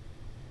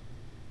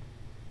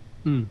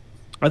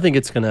 I think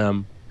it's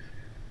gonna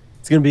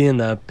be in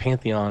the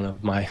pantheon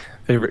of my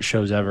favorite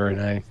shows ever, and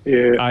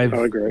I've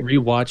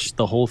rewatched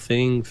the whole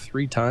thing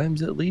 3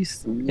 times at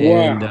least. Wow.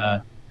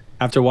 And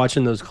after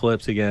watching those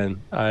clips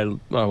again,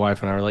 my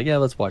wife and I were like, yeah,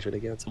 let's watch it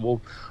again.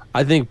 So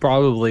I think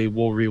probably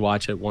we'll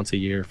rewatch it once a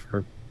year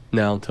for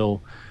now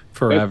until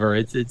forever.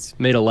 It's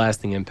made a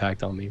lasting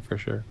impact on me for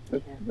sure.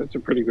 That's a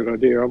pretty good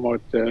idea. I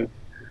might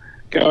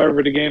go over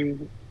it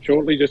again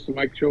shortly just to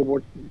make sure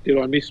what did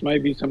I miss,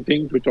 maybe some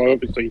things, which I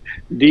obviously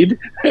did.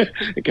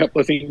 A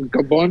couple of things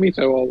got by me,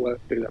 so I'll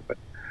do that. But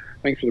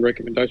thanks for the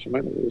recommendation,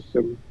 mate. It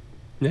was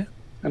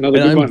another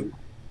good one.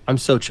 I'm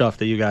so chuffed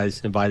that you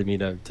guys invited me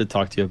to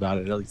talk to you about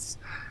it.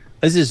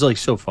 This is like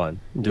so fun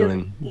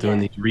doing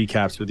these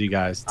recaps with you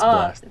guys. It's a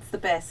blast. It's the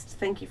best.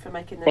 Thank you for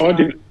making the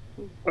time.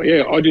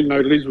 I didn't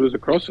know Liz was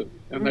across it,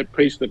 and that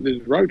piece that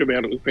Liz wrote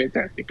about it was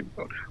fantastic. And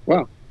thought,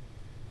 wow,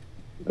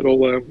 it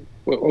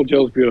all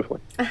gels beautifully.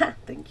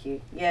 Thank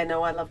you. Yeah,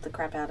 no, I loved the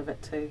crap out of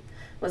it too.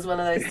 It was one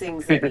of those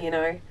things that, you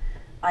know,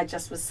 I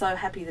just was so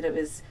happy that it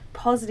was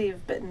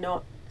positive but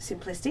not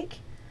simplistic.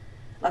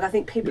 Like, I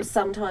think people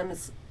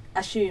sometimes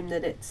assume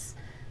that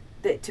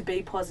to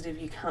be positive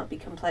you can't be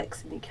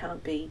complex and you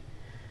can't be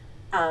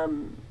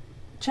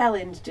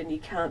challenged and you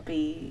can't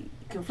be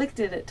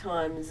conflicted at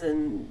times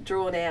and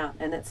drawn out,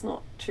 and it's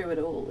not true at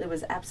all. It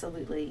was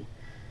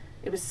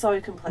so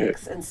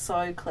complex and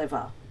so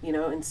clever, you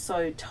know, and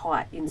so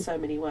tight in so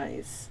many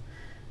ways.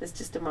 It's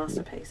just a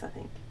masterpiece, I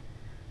think.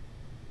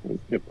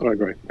 Yep, I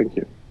agree. Thank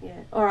you.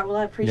 Yeah. All right, well,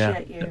 I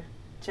appreciate you,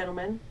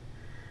 gentlemen.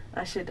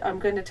 I'm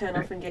going to turn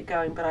off and get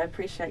going, but I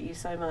appreciate you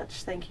so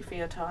much. Thank you for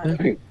your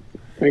time.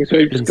 Thanks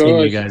heaps,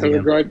 guys. Have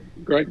a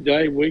great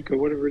day, week, or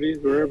whatever it is,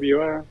 wherever you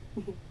are.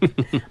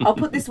 I'll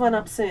put this one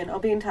up soon. I'll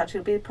be in touch.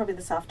 It'll be probably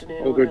this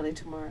afternoon or early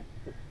tomorrow.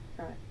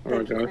 All right.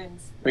 Thank you, guys.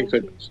 Friends. Thanks.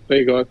 See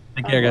you guys.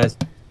 Take care, guys.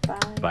 Bye.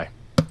 Bye.